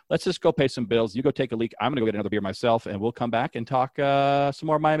time. Let's just go pay some bills. You go take a leak. I'm going to go get another beer myself, and we'll come back and talk some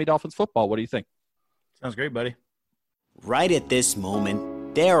more Miami Dolphins football. What do you think? Sounds great, buddy. Right at this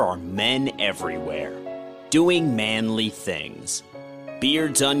moment, there are men everywhere, doing manly things.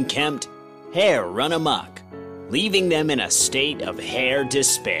 Beards unkempt, hair run amok, leaving them in a state of hair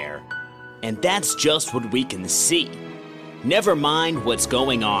despair. And that's just what we can see. Never mind what's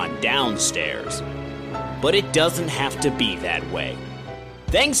going on downstairs. But it doesn't have to be that way.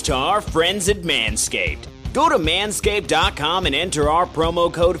 Thanks to our friends at Manscaped. Go to manscaped.com and enter our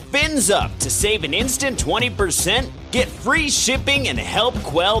promo code FINSUP to save an instant 20%, get free shipping, and help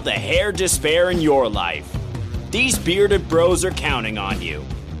quell the hair despair in your life. These bearded bros are counting on you.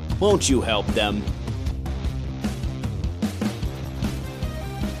 Won't you help them?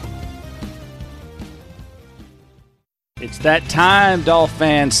 It's that time, Dolphin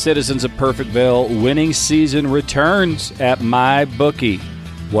fans, citizens of Perfectville. Winning season returns at MyBookie.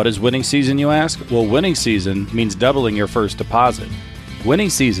 What is winning season, you ask? Well, winning season means doubling your first deposit.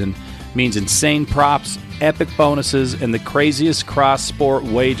 Winning season means insane props, epic bonuses, and the craziest cross-sport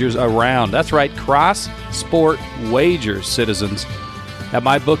wagers around. That's right, cross-sport wagers, citizens. At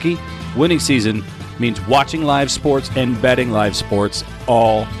MyBookie, winning season means watching live sports and betting live sports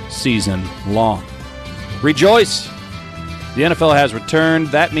all season long. Rejoice! The NFL has returned.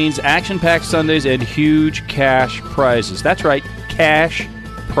 That means action-packed Sundays and huge cash prizes. That's right, cash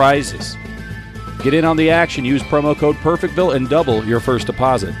prizes. Get in on the action. Use promo code Perfectville and double your first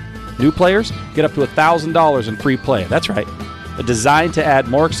deposit. New players get up to $1,000 in free play. That's right. Designed to add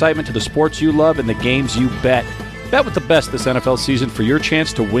more excitement to the sports you love and the games you bet. Bet with the best this NFL season for your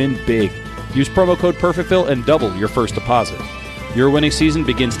chance to win big. Use promo code Perfectville and double your first deposit. Your winning season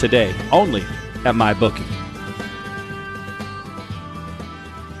begins today, only at MyBookie.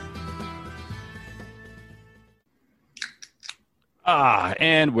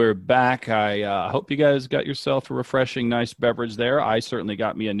 And we're back. I hope you guys got yourself a refreshing, nice beverage there. I certainly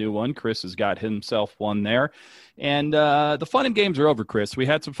got me a new one. Chris has got himself one there. And the fun and games are over, Chris. We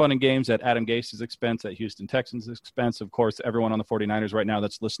had some fun and games at Adam Gase's expense, at Houston Texans' expense. Of course, everyone on the 49ers right now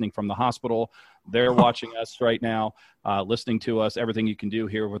that's listening from the hospital, they're watching us right now, listening to us, everything you can do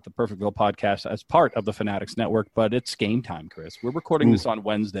here with the Perfectville podcast as part of the Fanatics Network. But it's game time, Chris. We're recording this on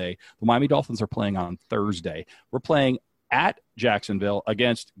Wednesday. The Miami Dolphins are playing on Thursday. We're playing at Jacksonville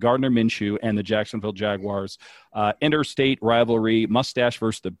against Gardner Minshew and the Jacksonville Jaguars. Interstate rivalry, mustache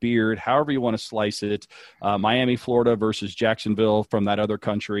versus the beard, however you want to slice it. Miami, Florida versus Jacksonville from that other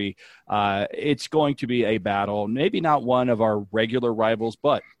country. It's going to be a battle, maybe not one of our regular rivals,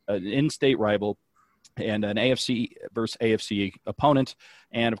 but an in-state rival and an AFC versus AFC opponent.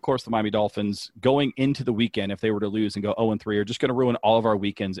 And, of course, the Miami Dolphins going into the weekend, if they were to lose and go 0-3, are just going to ruin all of our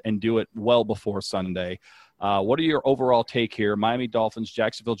weekends and do it well before Sunday. What are your overall take here? Miami Dolphins,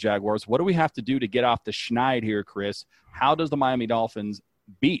 Jacksonville Jaguars. What do we have to do to get off the schneid here, Chris? How does the Miami Dolphins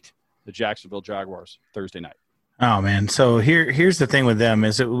beat the Jacksonville Jaguars Thursday night? Oh, man. So here's the thing with them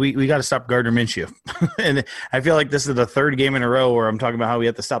is that we got to stop Gardner Minshew. And I feel like this is the third game in a row where I'm talking about how we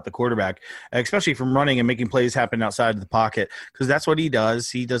have to stop the quarterback, especially from running and making plays happen outside of the pocket, because that's what he does.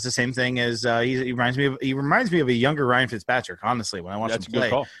 He does the same thing as he reminds me of a younger Ryan Fitzpatrick, honestly, when I watch him play. That's a good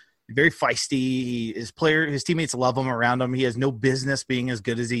call. Very feisty. His teammates love him around him. He has no business being as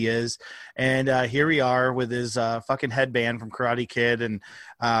good as he is. And here we are with his fucking headband from Karate Kid and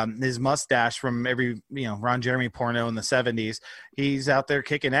his mustache from every Ron Jeremy porno in the 70s. He's out there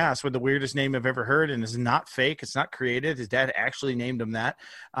kicking ass with the weirdest name I've ever heard, and it's not fake. It's not created. His dad actually named him that.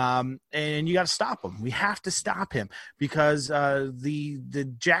 And you got to stop him. We have to stop him because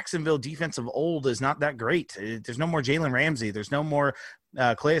the Jacksonville defense of old is not that great. There's no more Jalen Ramsey. There's no more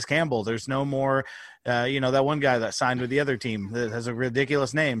Calais Campbell. There's no more, that one guy that signed with the other team that has a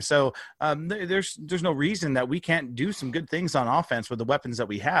ridiculous name. So there's no reason that we can't do some good things on offense with the weapons that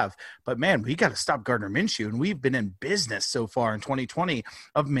we have. But, man, we got to stop Gardner Minshew. And we've been in business so far in 2020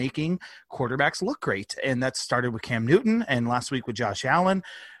 of making quarterbacks look great. And that started with Cam Newton and last week with Josh Allen.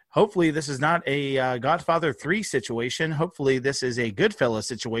 Hopefully this is not a Godfather 3 situation. Hopefully this is a Goodfellas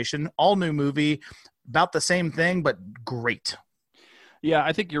situation. All new movie, about the same thing, but great. Yeah,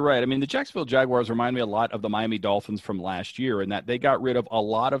 I think you're right. I mean, the Jacksonville Jaguars remind me a lot of the Miami Dolphins from last year in that they got rid of a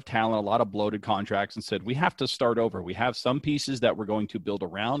lot of talent, a lot of bloated contracts, and said, we have to start over. We have some pieces that we're going to build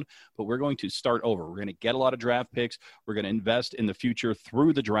around, but we're going to start over. We're going to get a lot of draft picks. We're going to invest in the future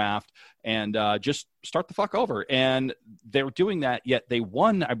through the draft and just start the fuck over. And they're doing that, yet they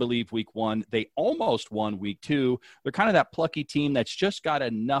won, I believe, week 1. They almost won week 2. They're kind of that plucky team that's just got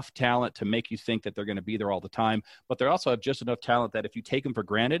enough talent to make you think that they're going to be there all the time, but they also have just enough talent that if you take them for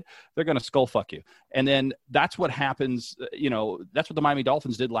granted, they're going to skull fuck you. And then that's what happens. That's what the Miami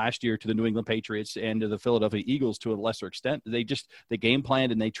Dolphins did last year to the New England Patriots and to the Philadelphia Eagles to a lesser extent. They game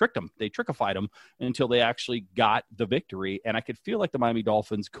planned and they tricked them. They trickified them until they actually got the victory. And I could feel like the Miami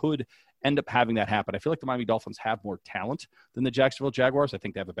Dolphins could end up having that happen. I feel like the Miami Dolphins have more talent than the Jacksonville Jaguars. I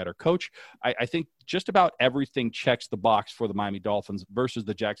think they have a better coach. I think just about everything checks the box for the Miami Dolphins versus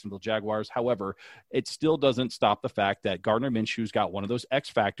the Jacksonville Jaguars. However, it still doesn't stop the fact that Gardner Minshew's got one of those X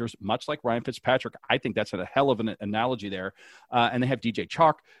factors, much like Ryan Fitzpatrick. I think that's a hell of an analogy there. And they have DJ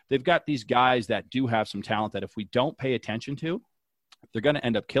Chark. They've got these guys that do have some talent that if we don't pay attention to, they're going to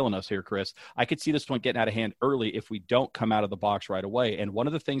end up killing us here, Chris. I could see this one getting out of hand early if we don't come out of the box right away. And one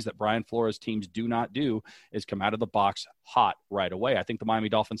of the things that Brian Flores teams do not do is come out of the box hot right away. I think the Miami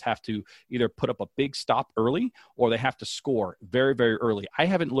Dolphins have to either put up a big stop early or they have to score very, very early. I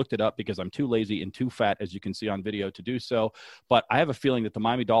haven't looked it up because I'm too lazy and too fat, as you can see on video, to do so. But I have a feeling that the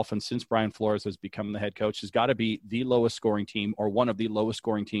Miami Dolphins, since Brian Flores has become the head coach, has got to be the lowest scoring team or one of the lowest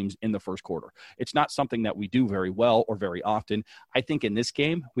scoring teams in the first quarter. It's not something that we do very well or very often. I think in this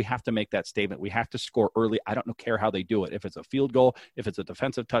game, we have to make that statement. We have to score early. I don't care how they do it. If it's a field goal, if it's a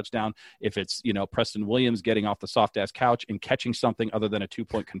defensive touchdown, if it's, Preston Williams getting off the soft ass couch and catching something other than a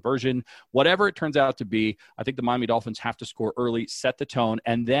 2-point conversion, whatever it turns out to be, I think the Miami Dolphins have to score early, set the tone.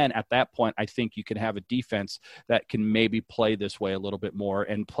 And then at that point, I think you can have a defense that can maybe play this way a little bit more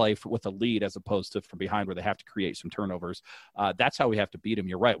and play with a lead as opposed to from behind where they have to create some turnovers. That's how we have to beat them.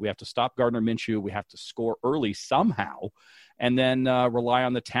 You're right. We have to stop Gardner Minshew. We have to score early somehow. And then rely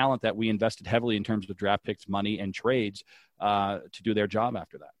on the talent that we invested heavily in terms of draft picks, money, and trades to do their job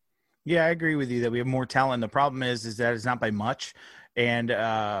after that. Yeah, I agree with you that we have more talent. The problem is that it's not by much. And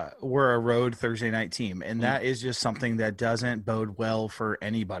we're a road Thursday night team. And that is just something that doesn't bode well for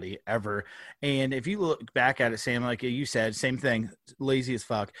anybody ever. And if you look back at it, Sam, like you said, same thing, lazy as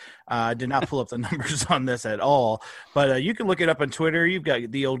fuck. Did not pull up the numbers on this at all. But you can look it up on Twitter. You've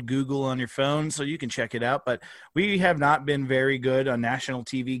got the old Google on your phone, so you can check it out. But we have not been very good on national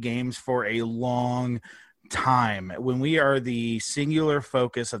TV games for a long time. When we are the singular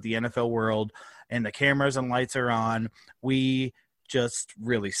focus of the NFL world and the cameras and lights are on, we just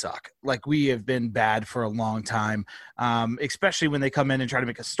really suck. Like, we have been bad for a long time, especially when they come in and try to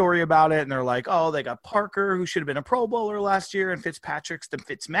make a story about it. And they're like, oh, they got Parker, who should have been a Pro Bowler last year, and Fitzpatrick's the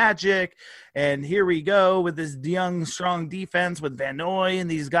Fitzmagic. And here we go with this young, strong defense with Van Noy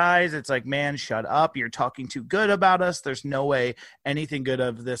and these guys. It's like, man, shut up. You're talking too good about us. There's no way anything good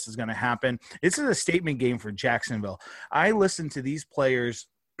of this is going to happen. This is a statement game for Jacksonville. I listened to these players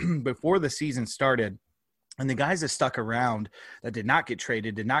before the season started. And the guys that stuck around that did not get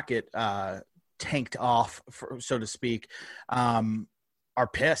traded, did not get tanked off, so to speak, are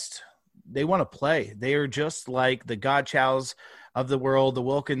pissed. They want to play. They are just like the Godchows of the world, the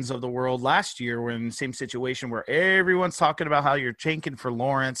Wilkins of the world last year. We're in the same situation where everyone's talking about how you're tanking for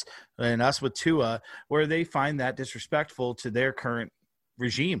Lawrence and us with Tua, where they find that disrespectful to their current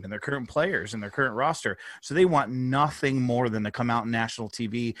regime and their current players and their current roster. So they want nothing more than to come out on national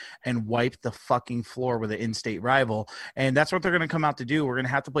TV and wipe the fucking floor with an in-state rival. And that's what they're going to come out to do. We're going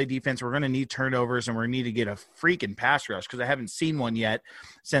to have to play defense. We're going to need turnovers, and we're going to need to get a freaking pass rush because I haven't seen one yet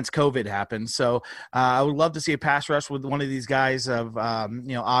since COVID happened. So I would love to see a pass rush with one of these guys of,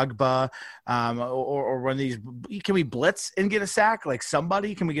 Agba or one of these. Can we blitz and get a sack? Like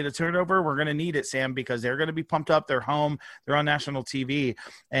somebody, can we get a turnover? We're going to need it, Sam, because they're going to be pumped up. They're home. They're on national TV.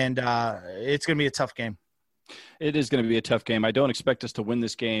 And it's going to be a tough game. It is going to be a tough game. I don't expect us to win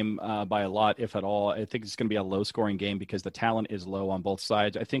this game by a lot, if at all. I think it's going to be a low-scoring game because the talent is low on both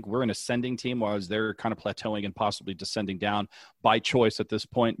sides. I think we're an ascending team, whereas they're kind of plateauing and possibly descending down by choice at this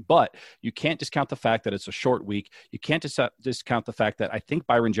point. But you can't discount the fact that it's a short week. You can't discount the fact that I think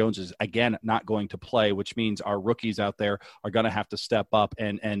Byron Jones is, again, not going to play, which means our rookies out there are going to have to step up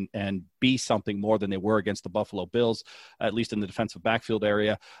and be something more than they were against the Buffalo Bills, at least in the defensive backfield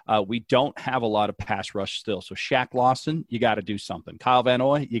area. We don't have a lot of pass rush still. So Shaq Lawson, you got to do something. Kyle Van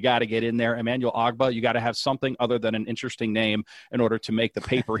Noy, you got to get in there. Emmanuel Agba, you got to have something other than an interesting name in order to make the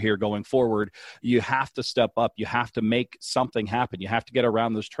paper here going forward. You have to step up. You have to make something happen. You have to get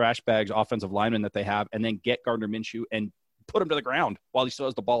around those trash bags offensive linemen that they have and then get Gardner Minshew and put him to the ground while he still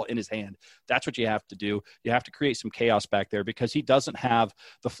has the ball in his hand. That's what you have to do. You have to create some chaos back there because he doesn't have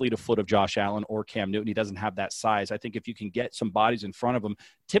the fleet of foot of Josh Allen or Cam Newton. He doesn't have that size. I think if you can get some bodies in front of him,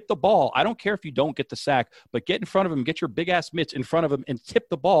 tip the ball. I don't care if you don't get the sack, but get in front of him, get your big-ass mitts in front of him and tip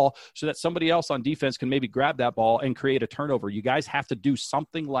the ball so that somebody else on defense can maybe grab that ball and create a turnover. You guys have to do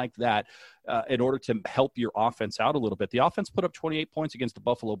something like that in order to help your offense out a little bit. The offense put up 28 points against the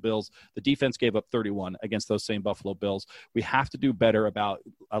Buffalo Bills. The defense gave up 31 against those same Buffalo Bills. We have to do better about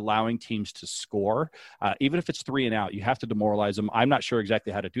allowing teams to score. Even if it's 3 and out, you have to demoralize them. I'm not sure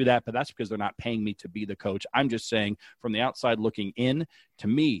exactly how to do that, but that's because they're not paying me to be the coach. I'm just saying from the outside looking in, to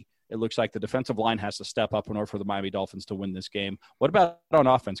me, it looks like the defensive line has to step up in order for the Miami Dolphins to win this game. What about on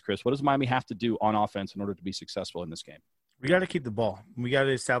offense, Chris? What does Miami have to do on offense in order to be successful in this game? We got to keep the ball. We got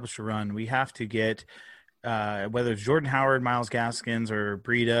to establish a run. We have to get whether it's Jordan Howard, Myles Gaskins, or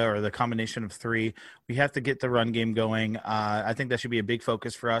Breida, or the combination of 3, we have to get the run game going. I think that should be a big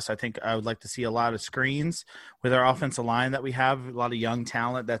focus for us. I think I would like to see a lot of screens with our offensive line that we have, a lot of young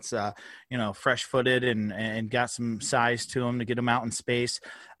talent that's fresh-footed and got some size to them to get them out in space.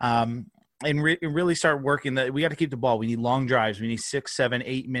 And really start working that. We got to keep the ball. We need long drives. We need 6, 7,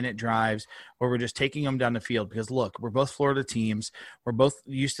 8-minute drives where we're just taking them down the field. Because look, we're both Florida teams. We're both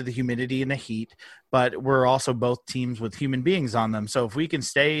used to the humidity and the heat, but we're also both teams with human beings on them. So if we can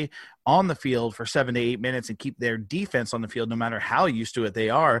stay on the field for 7 to 8 minutes and keep their defense on the field, no matter how used to it they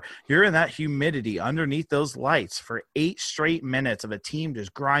are, you're in that humidity underneath those lights for 8 straight minutes of a team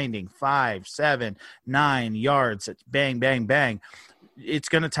just grinding 5, 7, 9 yards. Bang, bang, bang. It's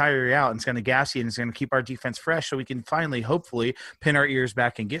going to tire you out, and it's going to gas you, and it's going to keep our defense fresh so we can finally, hopefully, pin our ears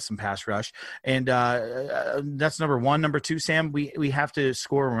back and get some pass rush. And that's number 1. Number 2, Sam, we have to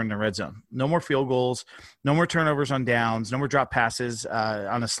score when we're in the red zone. No more field goals, no more turnovers on downs, no more drop passes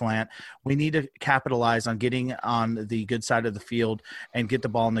on a slant. We need to capitalize on getting on the good side of the field and get the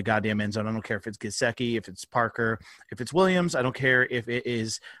ball in the goddamn end zone. I don't care if it's Gesicki, if it's Parker, if it's Williams. I don't care if it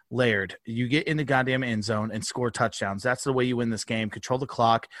is Laird. You get in the goddamn end zone and score touchdowns. That's the way you win this game. Control the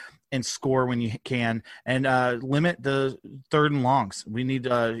clock and score when you can, and limit the 3rd and longs. We need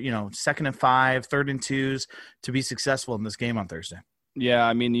 2nd and 5, 3rd and 2s to be successful in this game on Thursday. Yeah,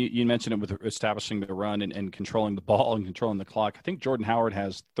 I mean, you mentioned it with establishing the run and controlling the ball and controlling the clock. I think Jordan Howard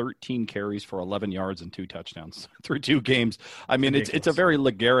has 13 carries for 11 yards and 2 touchdowns through 2 games. I mean, it's a very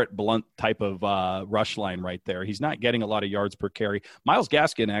LeGarrette Blount type of rush line right there. He's not getting a lot of yards per carry. Myles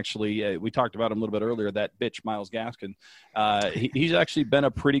Gaskin, actually, we talked about him a little bit earlier, that bitch Myles Gaskin. He's actually been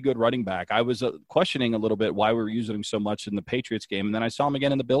a pretty good running back. I was questioning a little bit why we were using him so much in the Patriots game, and then I saw him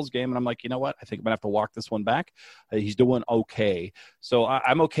again in the Bills game, and I'm like, you know what? I think I'm going to have to walk this one back. He's doing okay. So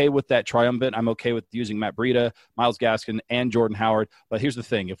I'm okay with that triumvirate. I'm okay with using Matt Breida, Myles Gaskin, and Jordan Howard. But here's the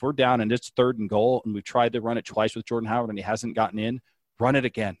thing. If we're down and it's 3rd and goal and we've tried to run it twice with Jordan Howard and he hasn't gotten in, run it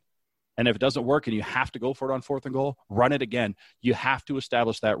again. And if it doesn't work and you have to go for it on 4th and goal, run it again. You have to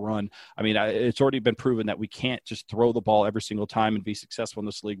establish that run. I mean, it's already been proven that we can't just throw the ball every single time and be successful in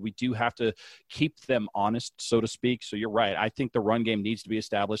this league. We do have to keep them honest, so to speak. So you're right. I think the run game needs to be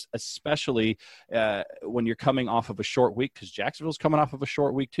established, especially when you're coming off of a short week, because Jacksonville's coming off of a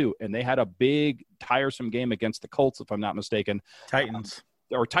short week too. And they had a big, tiresome game against the Colts, if I'm not mistaken.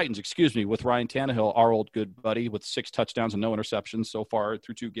 Titans, excuse me, with Ryan Tannehill, our old good buddy, with 6 touchdowns and no interceptions so far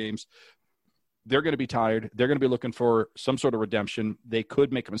through 2 games. They're going to be tired. They're going to be looking for some sort of redemption. They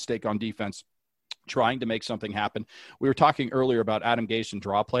could make a mistake on defense trying to make something happen. We were talking earlier about Adam Gase and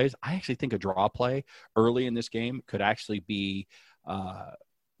draw plays. I actually think a draw play early in this game could actually be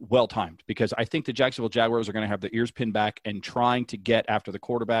well-timed, because I think the Jacksonville Jaguars are going to have their ears pinned back and trying to get after the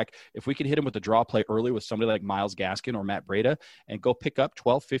quarterback. If we could hit him with a draw play early with somebody like Myles Gaskin or Matt Breida and go pick up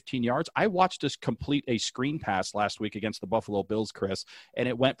 12, 15 yards. I watched us complete a screen pass last week against the Buffalo Bills, Chris, and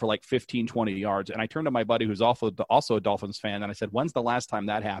it went for like 15, 20 yards. And I turned to my buddy who's also a Dolphins fan, and I said, when's the last time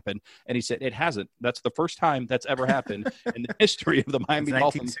that happened? And he said, it hasn't. That's the first time that's ever happened in the history of the Miami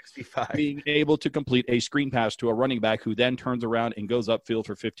Dolphins being able to complete a screen pass to a running back who then turns around and goes upfield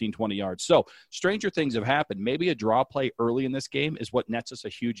for 15, 20 yards. So stranger things have happened. Maybe a draw play early in this game is what nets us a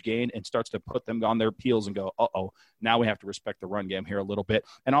huge gain and starts to put them on their heels and go, now we have to respect the run game here a little bit.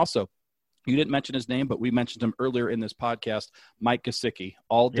 And also, you didn't mention his name, but we mentioned him earlier in this podcast, Mike Gesicki,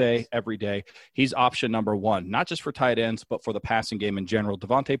 all day, yes, every day. He's option number 1, not just for tight ends, but for the passing game in general.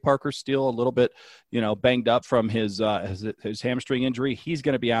 Devontae Parker's still a little bit, banged up from his hamstring injury. He's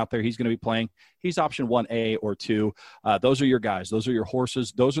going to be out there. He's going to be playing. He's option 1A or 2. Those are your guys. Those are your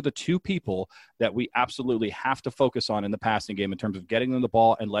horses. Those are the 2 people that we absolutely have to focus on in the passing game in terms of getting them the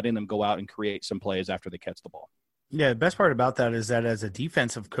ball and letting them go out and create some plays after they catch the ball. Yeah, the best part about that is that as a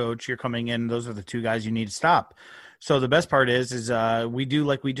defensive coach, you're coming in, those are the two guys you need to stop. So the best part is we do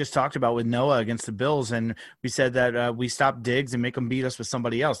like we just talked about with Noah against the Bills, and we said that we stop Diggs and make them beat us with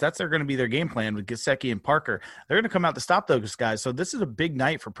somebody else. That's going to be their game plan with Gesicki and Parker. They're going to come out to stop those guys. So this is a big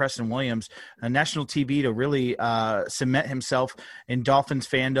night for Preston Williams, a national TV, to really cement himself in Dolphins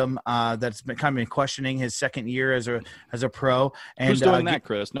fandom. That's been kind of been questioning his second year as a pro. And who's doing that,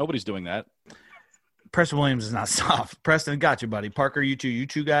 Chris? Nobody's doing that. Preston Williams is not soft. Preston, got you, buddy. Parker, you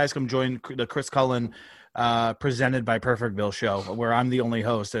two guys come join the Chris Cullen presented by Perfect Bill show, where I'm the only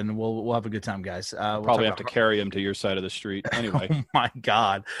host, and we'll have a good time, guys. We'll probably have to carry him to your side of the street anyway. Oh my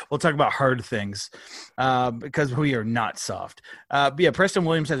God, we'll talk about hard things because we are not soft. But yeah, Preston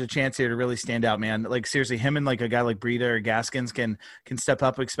Williams has a chance here to really stand out, man. Like seriously, him and like a guy like Breida or Gaskins can step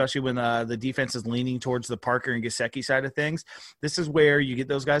up, especially when the defense is leaning towards the Parker and Gesicki side of things. This is where you get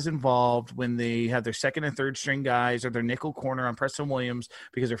those guys involved when they have their second and third string guys or their nickel corner on Preston Williams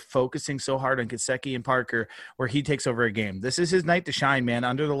because they're focusing so hard on Gesicki and Parker, where he takes over a game. This is his night to shine, man.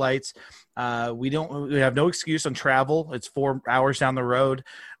 Under the lights. We have no excuse on travel. It's 4 hours down the road.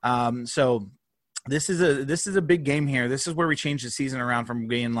 So this is a big game here. This is where we change the season around from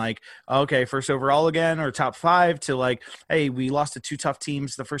being like, okay, first overall again or top 5 to like, hey, we lost to 2 tough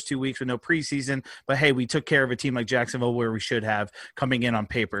teams the first 2 weeks with no preseason, but hey, we took care of a team like Jacksonville where we should have coming in on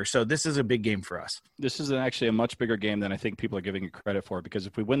paper. So this is a big game for us. This is actually a much bigger game than I think people are giving it credit for, because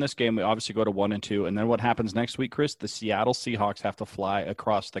if we win this game, we obviously go to 1-2. And then what happens next week, Chris? The Seattle Seahawks have to fly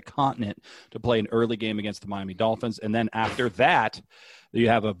across the continent to play an early game against the Miami Dolphins. And then after that, you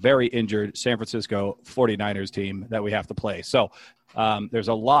have a very injured San Francisco 49ers team that we have to play. So there's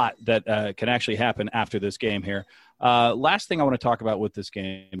a lot that can actually happen after this game here. Last thing I want to talk about with this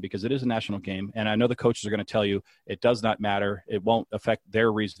game, because it is a national game, and I know the coaches are going to tell you it does not matter. It won't affect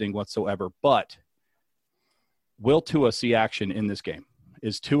their reasoning whatsoever. But will Tua see action in this game?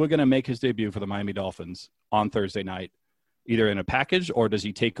 Is Tua going to make his debut for the Miami Dolphins on Thursday night, either in a package or does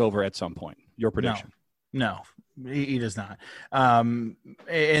he take over at some point? Your prediction? No, he does not. And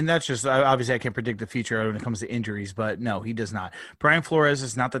that's just, obviously I can't predict the future when it comes to injuries, but no, he does not. Brian Flores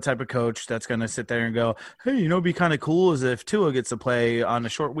is not the type of coach that's going to sit there and go, hey, it'd be kind of cool as if Tua gets to play on a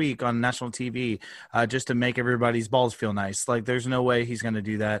short week on national TV just to make everybody's balls feel nice. Like there's no way he's going to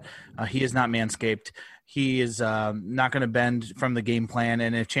do that. He is not Manscaped. He is not going to bend from the game plan.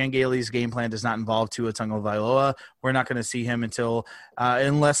 And if Chan Gailey's game plan does not involve Tua Tagovailoa, we're not going to see him until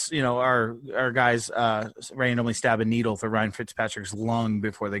unless, our guys randomly stab a needle through Ryan Fitzpatrick's lung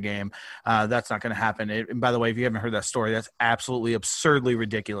before the game. That's not going to happen. And by the way, if you haven't heard that story, that's absolutely absurdly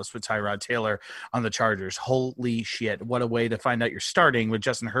ridiculous with Tyrod Taylor on the Chargers. Holy shit. What a way to find out you're starting with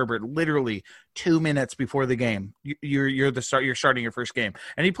Justin Herbert literally 2 minutes before the game. You're starting your first game.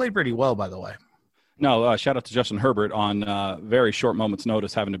 And he played pretty well, by the way. No, shout out to Justin Herbert on very short moment's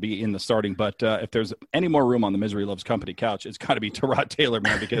notice having to be in the starting. But if there's any more room on the Misery Loves Company couch, it's got to be Tyrod Taylor,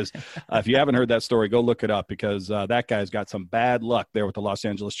 man, because if you haven't heard that story, go look it up, because that guy's got some bad luck there with the Los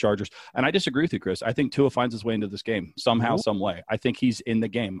Angeles Chargers. And I disagree with you, Chris. I think Tua finds his way into this game somehow, some way. I think he's in the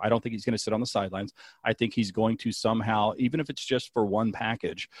game. I don't think he's going to sit on the sidelines. I think he's going to somehow, even if it's just for one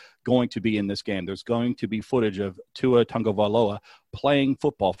package, going to be in this game. There's going to be footage of Tua Tagovailoa playing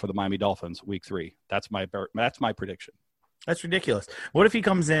football for the Miami Dolphins week 3. That's my prediction. That's ridiculous. What if he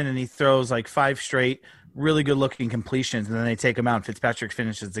comes in and he throws like 5 straight really good looking completions and then they take him out and Fitzpatrick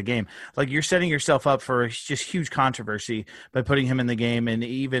finishes the game? Like you're setting yourself up for just huge controversy by putting him in the game. And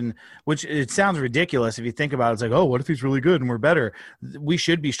even, which it sounds ridiculous if you think about it, it's like, oh, what if he's really good and we're better? We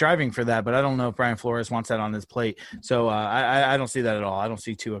should be striving for that, but I don't know if Brian Flores wants that on his plate. So I don't see that at all. I don't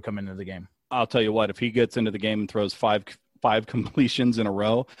see Tua coming into the game. I'll tell you what, if he gets into the game and throws five completions in a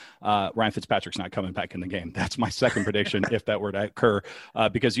row, Ryan Fitzpatrick's not coming back in the game. That's my second prediction if that were to occur,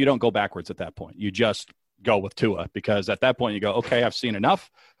 because you don't go backwards at that point. You just go with Tua, because at that point you go, okay, I've seen enough.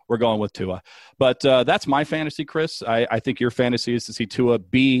 We're going with Tua. But that's my fantasy, Chris. I think your fantasy is to see Tua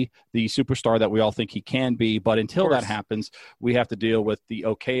be the superstar that we all think he can be. But until that happens, we have to deal with the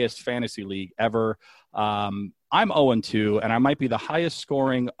okayest fantasy league ever. I'm 0-2, and I might be the highest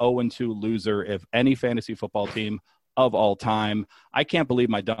scoring 0-2 loser of any fantasy football team of all time. I can't believe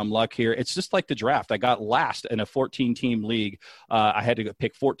my dumb luck here. It's just like the draft. I got last in a 14-team league. I had to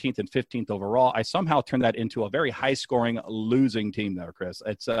pick 14th and 15th overall. I somehow turned that into a very high-scoring losing team there, Chris.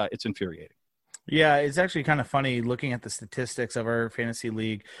 It's infuriating. Yeah, it's actually kind of funny looking at the statistics of our fantasy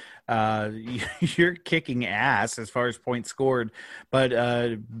league. You're kicking ass as far as points scored, but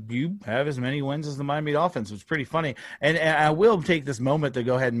you have as many wins as the Miami Dolphins. It's pretty funny. And I will take this moment to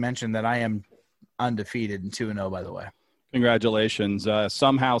go ahead and mention that I am undefeated and 2-0, by the way. Congratulations.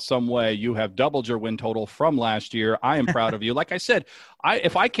 Somehow, some way, you have doubled your win total from last year. I am proud of you. Like I said,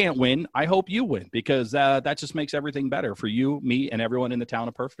 if I can't win, I hope you win, because that just makes everything better for you, me, and everyone in the town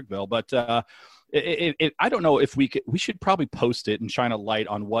of Perfectville. But I don't know if we should probably post it and shine a light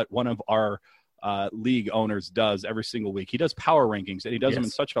on what one of our league owners does every single week. He does power rankings, and he does them in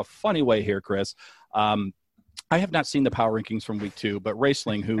such a funny way here, Chris. I have not seen the power rankings from week 2, but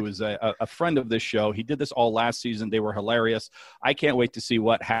Raceling, who is a friend of this show, he did this all last season. They were hilarious. I can't wait to see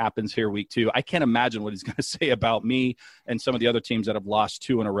what happens here week 2. I can't imagine what he's going to say about me and some of the other teams that have lost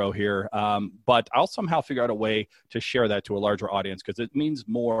 2 in a row here. But I'll somehow figure out a way to share that to a larger audience, because it means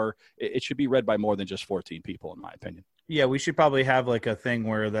more. It should be read by more than just 14 people, in my opinion. Yeah, we should probably have like a thing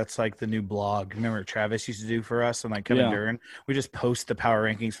where that's like the new blog. Remember what Travis used to do for us and like Kevin Duran? We just post the power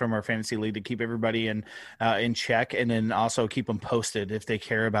rankings from our fantasy league to keep everybody in check, and then also keep them posted if they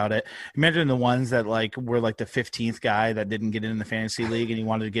care about it. Imagine the ones that like were like the 15th guy that didn't get in the fantasy league and he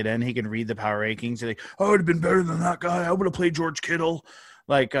wanted to get in. He can read the power rankings and like, I would have been better than that guy. I would have played George Kittle.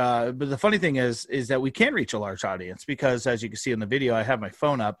 Like, but the funny thing is that we can reach a large audience, because as you can see in the video, I have my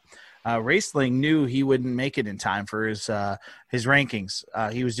phone up. Raceling knew he wouldn't make it in time for his rankings.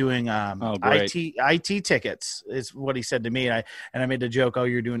 He was doing IT tickets is what he said to me. And I made a joke, oh,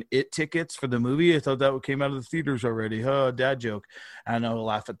 you're doing IT tickets for the movie? I thought that came out of the theaters already. Oh, dad joke. I know he'll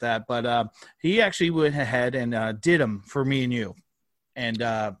laugh at that. But he actually went ahead and did them for me and you. And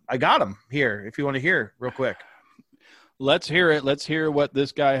I got them here, if you want to hear real quick. Let's hear it. Let's hear what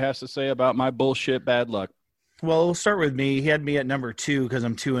this guy has to say about my bullshit bad luck. Well, we'll start with me. He had me at number 2 because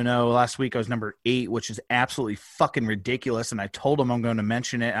I'm 2-0. Last week I was number 8, which is absolutely fucking ridiculous. And I told him I'm going to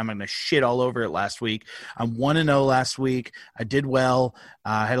mention it. I'm going to shit all over it last week. I'm 1-0 last week. I did well.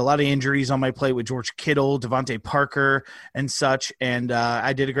 I had a lot of injuries on my plate with George Kittle, Devontae Parker, and such. And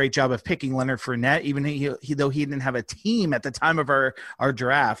I did a great job of picking Leonard Fournette, even though he didn't have a team at the time of our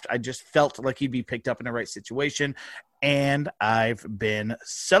draft. I just felt like he'd be picked up in the right situation. And I've been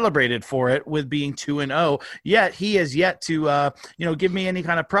celebrated for it with being 2-0. Yet he has yet to, give me any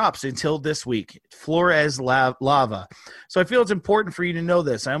kind of props until this week. Flores Lava. So I feel it's important for you to know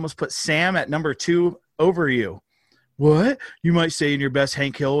this. I almost put Sam at number 2 over you. What? You might say in your best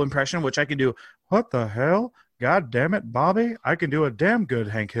Hank Hill impression, which I can do. What the hell? God damn it, Bobby. I can do a damn good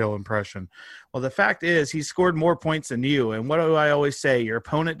Hank Hill impression. Well, the fact is he scored more points than you. And what do I always say? Your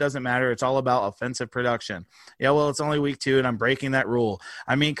opponent doesn't matter. It's all about offensive production. Yeah, well, it's only week 2, and I'm breaking that rule.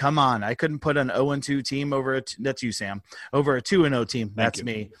 I mean, come on. I couldn't put an 0-2 team over that's you, Sam. Over a 2-0 team. That's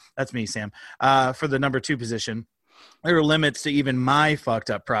me. That's me, Sam. For the number 2 position. There are limits to even my fucked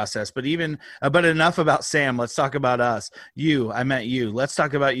up process, but enough about Sam. Let's talk about us. I meant you. Let's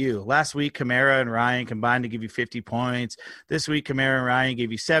talk about you. Last week, Kamara and Ryan combined to give you 50 points. This week, Kamara and Ryan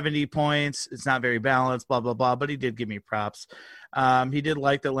gave you 70 points. It's not very balanced, blah, blah, blah, but he did give me props. He did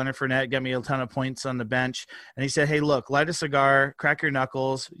like that Leonard Fournette got me a ton of points on the bench. And he said, hey, look, light a cigar, crack your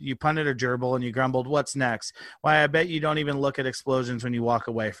knuckles. You punted a gerbil and you grumbled, what's next? Why, I bet you don't even look at explosions when you walk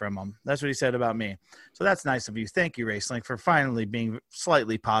away from them. That's what he said about me. So that's nice of you. Thank you, Raceling, for finally being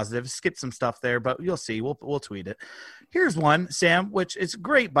slightly positive. Skip some stuff there, but you'll see. We'll tweet it. Here's one, Sam, which is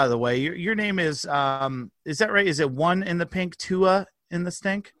great, by the way. Your name is that right? Is it 1 in the pink, Tua in the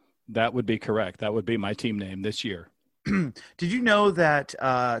stink? That would be correct. That would be my team name this year. Did you know that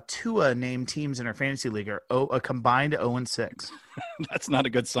Tua named teams in our fantasy league are a combined 0-6? That's not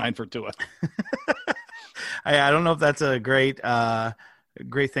a good sign for Tua. I don't know if that's a great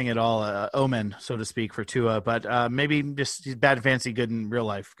thing at all, omen, so to speak, for Tua, but maybe just he's bad in fantasy, good in real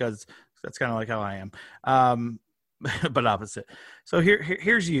life, because that's kind of like how I am. But opposite. So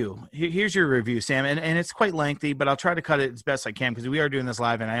here's your review, Sam, and it's quite lengthy, but I'll try to cut it as best I can because we are doing this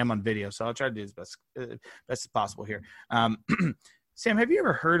live and I am on video, so I'll try to do as best as possible here. Sam, have you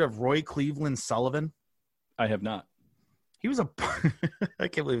ever heard of Roy Cleveland Sullivan? I have not. He was I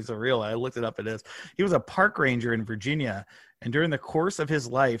can't believe it's a real. I looked it up. It is. He was a park ranger in Virginia, and during the course of his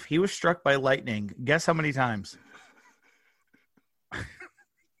life, he was struck by lightning. Guess how many times?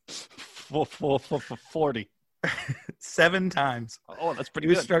 40. 7 times. Oh, that's pretty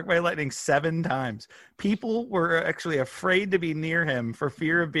good. He was struck by lightning 7 times. People were actually afraid to be near him for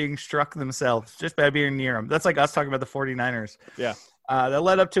fear of being struck themselves just by being near him. That's like us talking about the 49ers. Yeah. That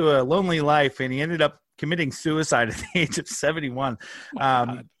led up to a lonely life, and he ended up committing suicide at the age of 71.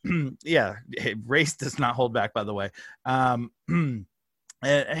 Yeah, race does not hold back, by the way. Have you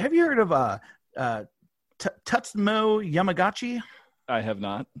heard of Tatsumo Yamagachi? I have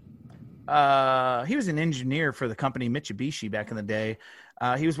not. He was an engineer for the company Mitsubishi back in the day.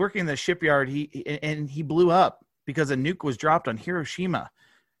 He was working in the shipyard. He blew up because a nuke was dropped on Hiroshima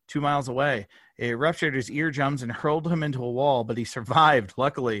 2 miles away. It ruptured his eardrums and hurled him into a wall, but he survived,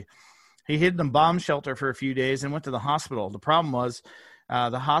 luckily. He hid in a bomb shelter for a few days and went to the hospital. The problem was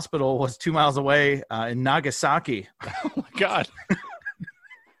the hospital was 2 miles away in Nagasaki. Oh, my God.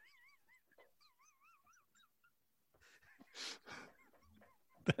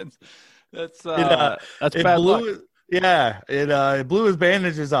 That's bad luck. Yeah, it blew his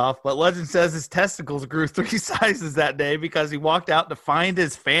bandages off, but legend says his testicles grew 3 sizes that day because he walked out to find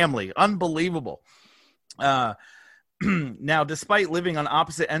his family. Unbelievable. Now, despite living on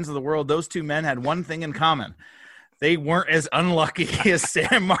opposite ends of the world, those two men had one thing in common. They weren't as unlucky as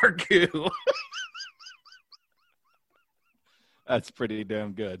Sam Marcoux. That's pretty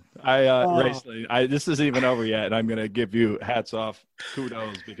damn good. Racely, this isn't even over yet, and I'm going to give you hats off,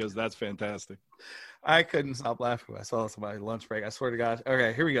 kudos, because that's fantastic. I couldn't stop laughing when I saw this on my lunch break. I swear to God.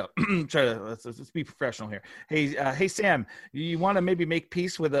 Okay, here we go. Let's be professional here. Hey, Sam, you want to maybe make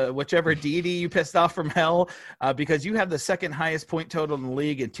peace with whichever deity you pissed off from hell because you have the second highest point total in the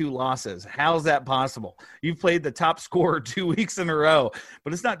league and 2 losses. How's that possible? You've played the top scorer 2 weeks in a row,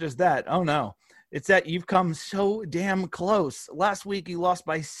 but it's not just that. Oh no. It's that you've come so damn close. Last week, you lost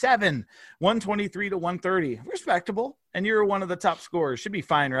by 7, 123 to 130. Respectable. And you're one of the top scorers. Should be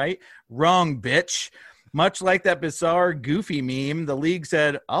fine, right? Wrong, bitch. Much like that bizarre, goofy meme, the league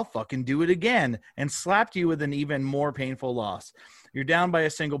said, I'll fucking do it again, and slapped you with an even more painful loss. You're down by a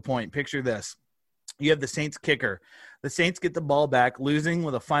single point. Picture this. You have the Saints kicker. The Saints get the ball back, losing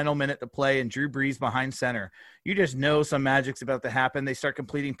with a final minute to play and Drew Brees behind center. You just know some magic's about to happen. They start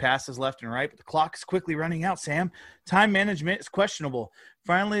completing passes left and right, but the clock is quickly running out, Sam. Time management is questionable.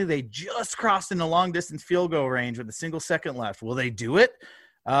 Finally, they just crossed into long-distance field goal range with a single second left. Will they do it?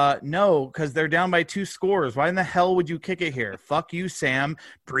 No, because they're down by 2 scores. Why in the hell would you kick it here? Fuck you, Sam.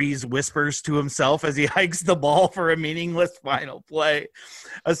 Breeze whispers to himself as he hikes the ball for a meaningless final play.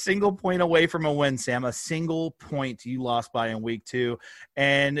 A single point away from a win, Sam. A single point you lost by in week 2,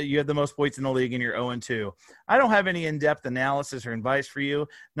 and you have the most points in the league and you're 0-2. I don't have any in-depth analysis or advice for you.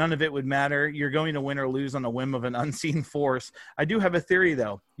 None of it would matter. You're going to win or lose on the whim of an unseen force. I do have a theory,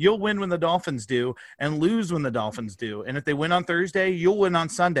 though. You'll win when the Dolphins do and lose when the Dolphins do. And if they win on Thursday, you'll win on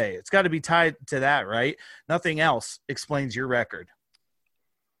Sunday. It's got to be tied to that, right? Nothing else explains your record.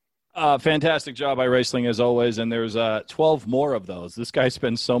 Fantastic job by Raceling as always, and there's 12 more of those. This guy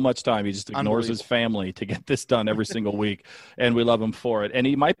spends so much time. He just ignores his family to get this done every single week, and we love him for it. And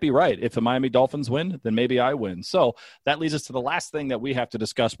he might be right. If the Miami Dolphins win, then maybe I win. So that leads us to the last thing that we have to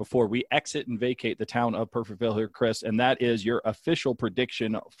discuss before we exit and vacate the town of Perfectville here, Chris, and that is your official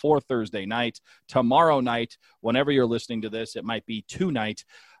prediction for Thursday night. Tomorrow night, whenever you're listening to this, it might be tonight.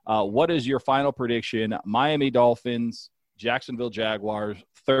 What is your final prediction? Miami Dolphins, Jacksonville Jaguars,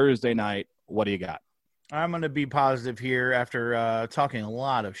 Thursday night. What do you got? I'm going to be positive here after talking a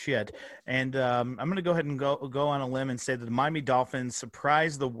lot of shit. And I'm going to go ahead and go on a limb and say that the Miami Dolphins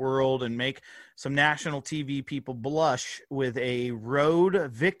surprise the world and make some national TV people blush with a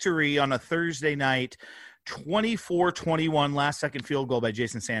road victory on a Thursday night, 24-21 last-second field goal by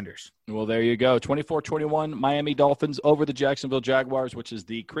Jason Sanders. Well, there you go. 24-21 Miami Dolphins over the Jacksonville Jaguars, which is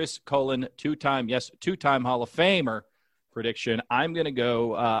the Chris Cullen two-time Hall of Famer prediction. I'm going to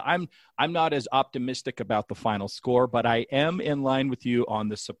go I'm not as optimistic about the final score, but I am in line with you on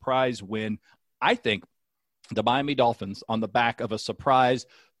the surprise win. I think the Miami Dolphins, on the back of a surprise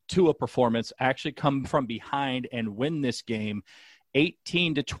to a performance, actually come from behind and win this game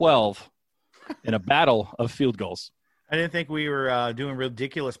 18-12 in a battle of field goals. I didn't think we were doing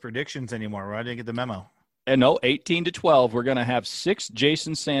ridiculous predictions anymore. Right? I didn't get the memo. And no, 18-12, we're going to have 6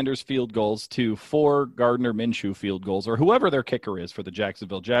 Jason Sanders field goals to 4 Gardner Minshew field goals, or whoever their kicker is for the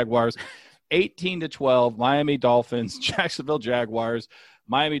Jacksonville Jaguars. 18-12, Miami Dolphins, Jacksonville Jaguars.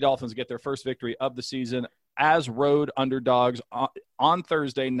 Miami Dolphins get their first victory of the season as road underdogs on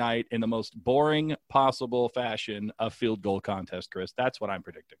Thursday night in the most boring possible fashion of field goal contest, Chris. That's what I'm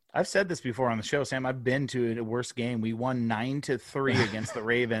predicting. I've said this before on the show, Sam. I've been to a worse game. We won 9-3 against the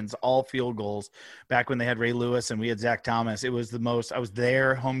Ravens, all field goals, back when they had Ray Lewis and we had Zach Thomas. It was the most – I was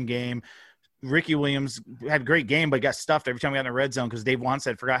there, home game. Ricky Williams had a great game, but got stuffed every time we got in the red zone because Dave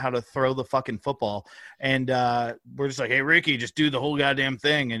Wanstead forgot how to throw the fucking football. And we're just like, hey, Ricky, just do the whole goddamn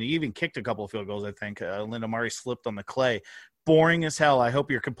thing. And he even kicked a couple of field goals, I think. Linda Murray slipped on the clay. Boring as hell. I hope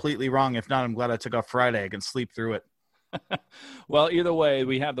you're completely wrong. If not, I'm glad I took off Friday. I can sleep through it. Well, either way,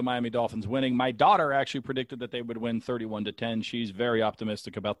 we have the Miami Dolphins winning. My daughter actually predicted that they would win 31-10. She's very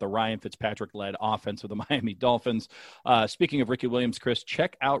optimistic about the Ryan Fitzpatrick-led offense of the Miami Dolphins. Speaking of Ricky Williams, Chris,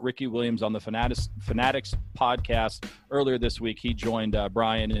 check out Ricky Williams on the Fanatics podcast earlier this week. He joined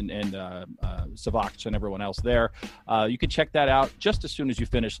Brian and Savach and everyone else there. You can check that out just as soon as you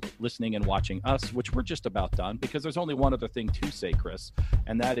finish listening and watching us, which we're just about done, because there's only one other thing to say, Chris,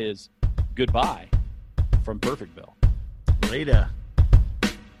 and that is goodbye from Perfectville. Later.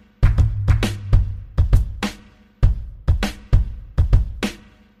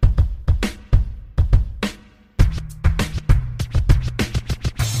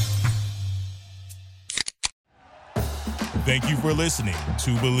 Thank you for listening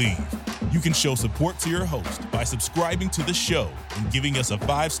to Believe. You can show support to your host by subscribing to the show and giving us a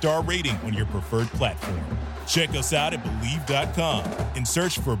 5-star rating on your preferred platform. Check us out at Believe.com and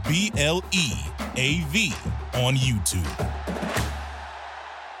search for BLEAV on YouTube.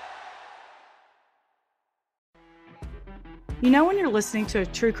 You know when you're listening to a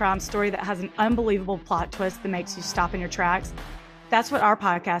true crime story that has an unbelievable plot twist that makes you stop in your tracks? That's what our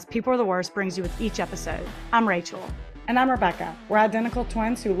podcast, People Are the Worst, brings you with each episode. I'm Rachel. And I'm Rebecca. We're identical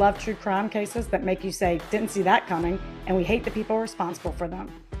twins who love true crime cases that make you say, didn't see that coming, and we hate the people responsible for them.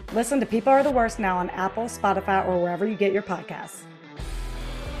 Listen to People Are the Worst now on Apple, Spotify, or wherever you get your podcasts.